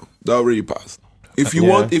generations now. That already passed. If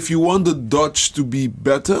you want the Dutch to be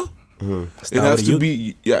better, it has to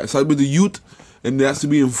be start with the youth, and it has to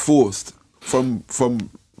be enforced from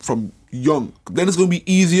young. Then it's going to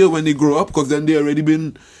be easier when they grow up, because then they already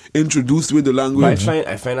been introduced with the language. But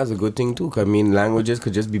I find that's a good thing too, because I mean, languages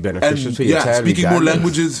could just be beneficial to your child. Speaking more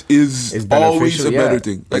languages is always a better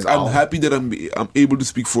thing. Like, I'm happy that I'm able to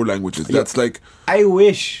speak 4 languages. That's like, I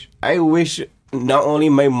wish not only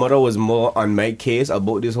my mother was more on my case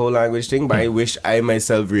about this whole language thing, but I wish I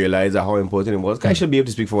myself realized how important it was. I should be able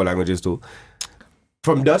to speak 4 languages too,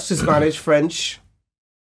 from Dutch to Spanish, French,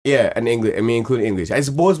 Yeah, and English. I mean, including English. I'm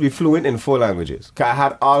supposed to be fluent in 4 languages. Cause I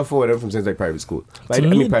had all 4 of them from since like private school.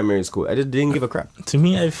 Primary school. I just didn't give a crap. To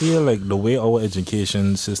me, I feel like the way our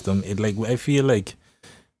education system, I feel like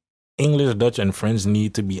English, Dutch, and French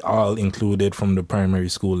need to be all included from the primary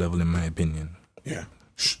school level, in my opinion. Yeah.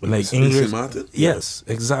 Like English. Yes,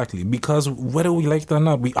 exactly. Because whether we like it or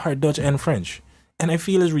not, we are Dutch and French. And I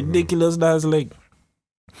feel it's ridiculous that it's like,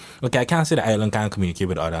 okay, I can't say the island can't communicate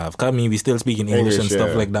with other half. Cause I mean, we still speak in English and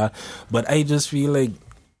stuff like that. But I just feel like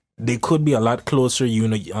they could be a lot closer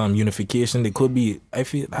unification. They could be. I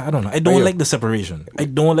don't know. I don't like the separation. I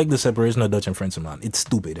don't like the separation of Dutch and French, man. It's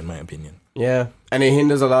stupid in my opinion. Yeah, and it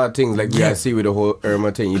hinders a lot of things. Like I see with the whole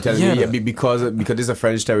Irma thing. You tell me because it's a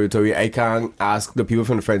French territory, I can't ask the people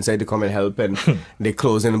from the French side to come and help, and they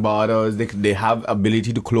closing the borders. They have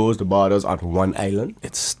ability to close the borders on one island.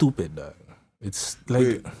 It's stupid, dog. It's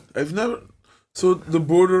like I've never. So the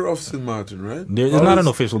border of St. Martin, right? It's not an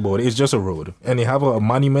official border. It's just a road, and you have a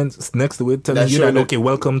monument next to it telling you that okay,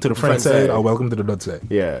 welcome to the French side or welcome to the Dutch side.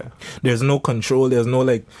 Yeah. There's no control. There's no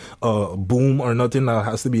like boom or nothing that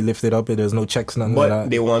has to be lifted up. There's no checks, nothing like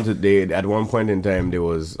that. They at one point in time they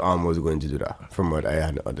was going to do that. From what I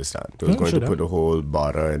had to understand, they was going to put the whole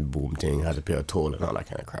border and boom thing, had to pay a toll and all that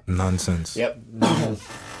kind of crap. Nonsense. Yep.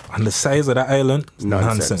 On the size of that island,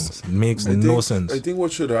 nonsense. It makes no sense. I think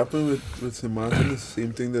what should happen with St. Martin is the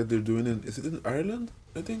same thing that they're doing is it in Ireland?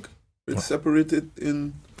 I think it's separated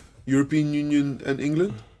in European Union and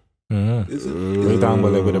England. Mm-hmm. Is it? We're talking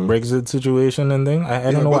about like with the Brexit situation and thing.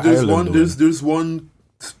 I don't know what Ireland there's one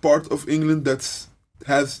part of England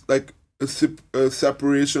has like a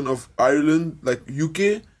separation of Ireland, like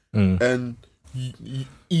UK and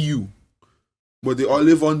EU. But they all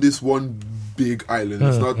live on this one big island.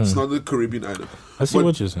 It's not a Caribbean island. I see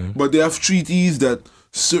what you're saying. But they have treaties that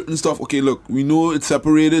certain stuff. Okay, look, we know it's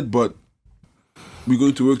separated, but we're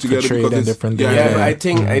going to work together because it's different. Yeah, but I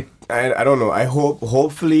think I don't know. I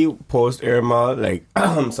hopefully post Irma like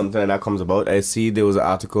something like that comes about. I see there was an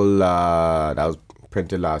article that was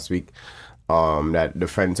printed last week that the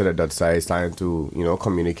French and the Dutch side is trying to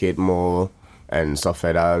communicate more and stuff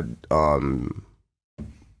like that.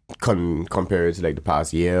 Compared to like the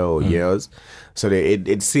past year or years, so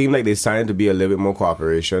it seemed like they're starting to be a little bit more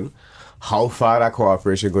cooperation. How far that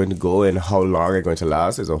cooperation going to go and how long it's going to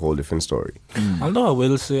last is a whole different story. Although I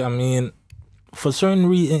will say, I mean, for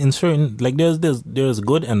certain in certain like there's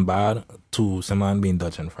good and bad to someone being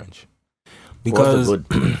Dutch and French, because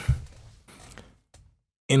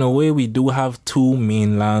in a way we do have 2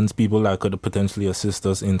 mainlands people that could potentially assist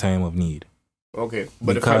us in time of need. Okay,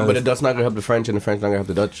 but the Dutch not gonna help the French and the French not gonna help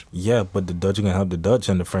the Dutch. Yeah, but the Dutch can help the Dutch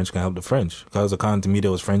and the French can help the French. Because according to me, there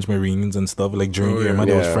was French Marines and stuff like during Irma.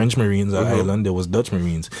 There was French Marines at Ireland. There was Dutch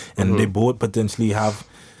Marines, and they both potentially have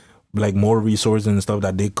like more resources and stuff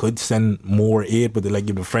that they could send more aid. But they like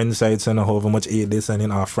if the French side send however much aid they send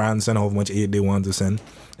in, or France send however much aid they want to send,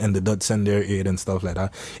 and the Dutch send their aid and stuff like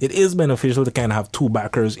that. It is beneficial to kind of have 2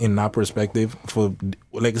 backers in that perspective for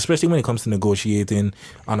like, especially when it comes to negotiating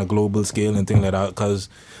on a global scale and things like that, because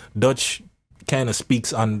Dutch kind of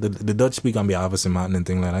speaks on the Dutch speak on behalf of St. Martin and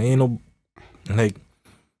things like that. Like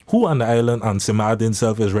who on the island on St. Martin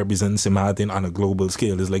itself is representing St. Martin on a global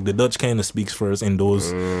scale? It's like the Dutch kind of speaks first in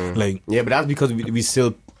those like but that's because we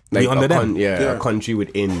still like a country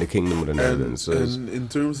within the Kingdom of the Netherlands. So and in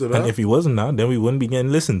terms of that, and if he wasn't that, then we wouldn't be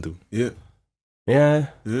getting listened to. Yeah.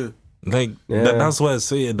 Like that's what I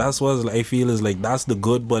say. That's what I feel is like that's the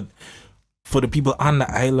good, but for the people on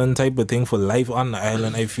the island type of thing, for life on the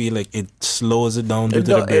island, I feel like it slows it down due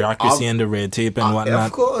to the bureaucracy and the red tape and whatnot.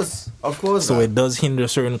 Of course. So it does hinder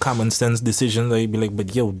certain common sense decisions. I'd be like,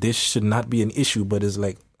 but yo, this should not be an issue. But it's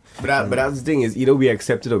like, but that's the thing is either we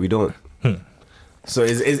accept it or we don't. So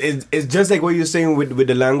it's just like what you're saying with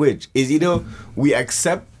the language. Is either we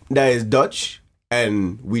accept that it's Dutch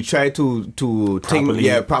and we try to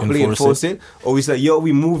properly enforce it, or we say, yo,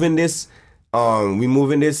 we moving this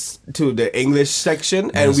to the English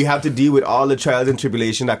section, and we have to deal with all the trials and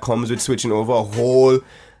tribulation that comes with switching over a whole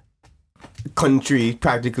country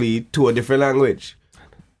practically to a different language.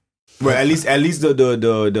 Well, at least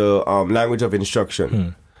the language of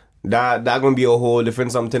instruction. That gonna be a whole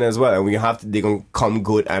different something as well, and they gonna come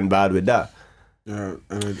good and bad with that. Yeah,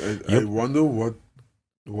 and I wonder what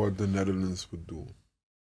the Netherlands would do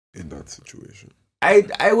in that situation.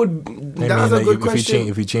 I would. That's a good question.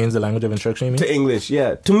 If you change the language of instruction, you mean? To English,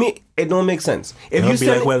 yeah. To me, it don't make sense. If you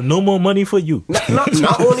be like, well, no more money for you.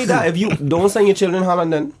 Not only that, if you don't send your children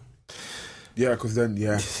Holland, then. Yeah, because then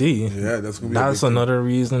see, that's gonna be another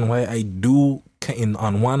reason why I do.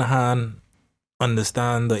 On one hand,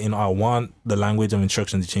 understand that, I want the language of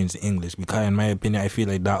instruction to change to English, because in my opinion, I feel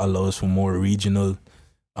like that allows for more regional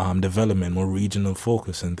development, more regional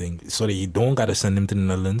focus and things, so that you don't gotta send them to the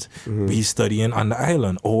Netherlands. We studying on the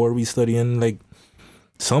island, or we studying like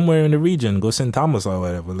somewhere in the region, go St. Thomas or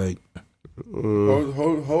whatever. Like,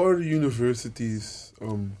 how are the universities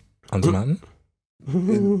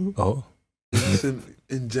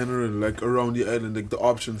in general, like around the island, like the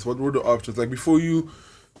options? What were the options like before you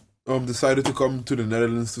decided to come to the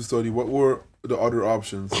Netherlands to study? What were the other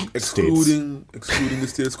options, excluding the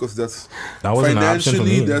States, because that wasn't an option for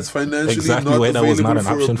me. That's financially exactly not available, that was not an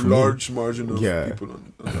option for a large margin of people.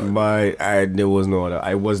 But there was no other.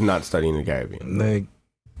 I was not studying in the Caribbean. Like,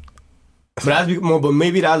 but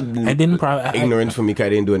maybe that's ignorant for me, because I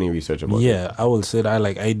didn't do any research about it. Yeah, I will say that.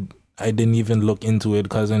 Like, I didn't even look into it,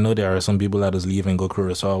 because I know there are some people that just leave and go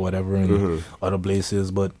Curacao or whatever and other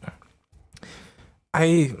places, but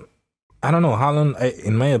I don't know. Holland,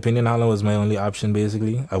 in my opinion, Holland was my only option,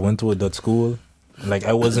 basically. I went to a Dutch school. Like,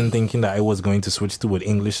 I wasn't thinking that I was going to switch to an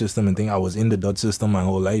English system and think. I was in the Dutch system my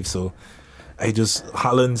whole life. So,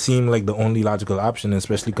 Holland seemed like the only logical option,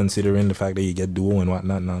 especially considering the fact that you get duo and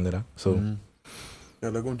whatnot and all of that. So,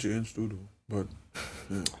 yeah, they're going to change too, though. But,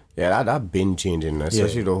 yeah, that been changing,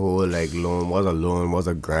 especially the whole, like, loan, was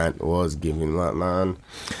a grant, was giving, man.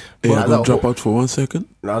 Hey, I'm going to drop out for 1 second.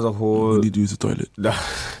 That's a whole... I need to use the toilet.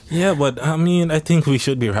 Yeah, but, I mean, I think we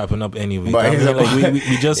should be wrapping up anyway. But, we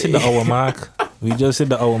just hit the hour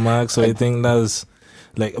mark. So I think that's...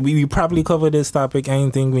 Like, we probably covered this topic. I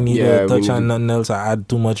don't think we need to touch on nothing else or add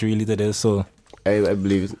too much really to this, so... I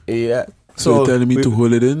believe... Yeah. So you're telling me to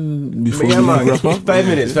hold it in before we wrap up? 5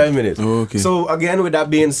 minutes. Oh, okay. So again, with that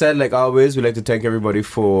being said, like always, we'd like to thank everybody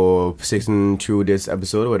for sticking through this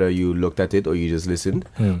episode, whether you looked at it or you just listened.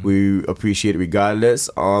 We appreciate it regardless.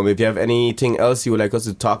 If you have anything else you would like us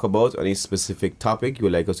to talk about, any specific topic you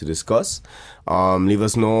would like us to discuss, leave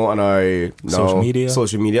us know on our social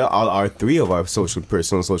media, all our 3 of our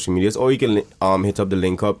personal social medias, or you can hit up the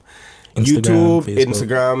link up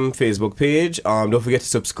Instagram, Facebook page. Don't forget to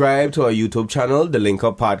subscribe to our YouTube channel, the Link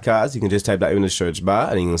Up Podcast. You can just type that in the search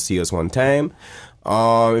bar and you can see us one time.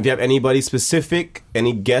 If you have anybody specific,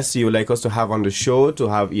 any guests you would like us to have on the show, to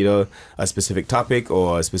have either a specific topic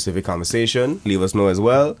or a specific conversation, leave us know as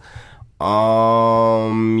well.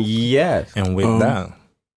 Yeah. And with that,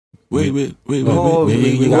 Wait. We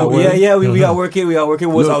are working.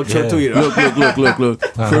 What's our chat to you? Look.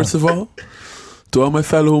 First of all, to all my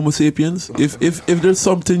fellow Homo sapiens, if there's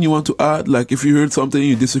something you want to add, like if you heard something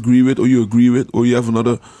you disagree with or you agree with, or you have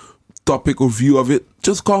another topic or view of it,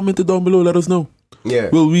 just comment it down below. Let us know. Yeah,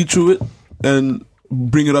 we'll read through it and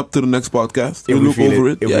bring it up to the next podcast. We'll look over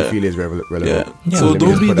it. If we feel it's relevant. Yeah. So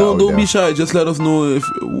don't be shy. Just let us know if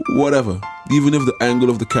whatever, even if the angle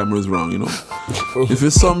of the camera is wrong. If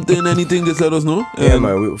it's something, anything, just let us know. Yeah,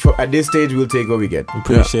 man. At this stage, we'll take what we get. We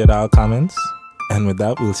appreciate our comments. And with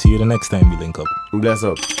that, we'll see you the next time we link up. Bless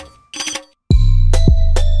up.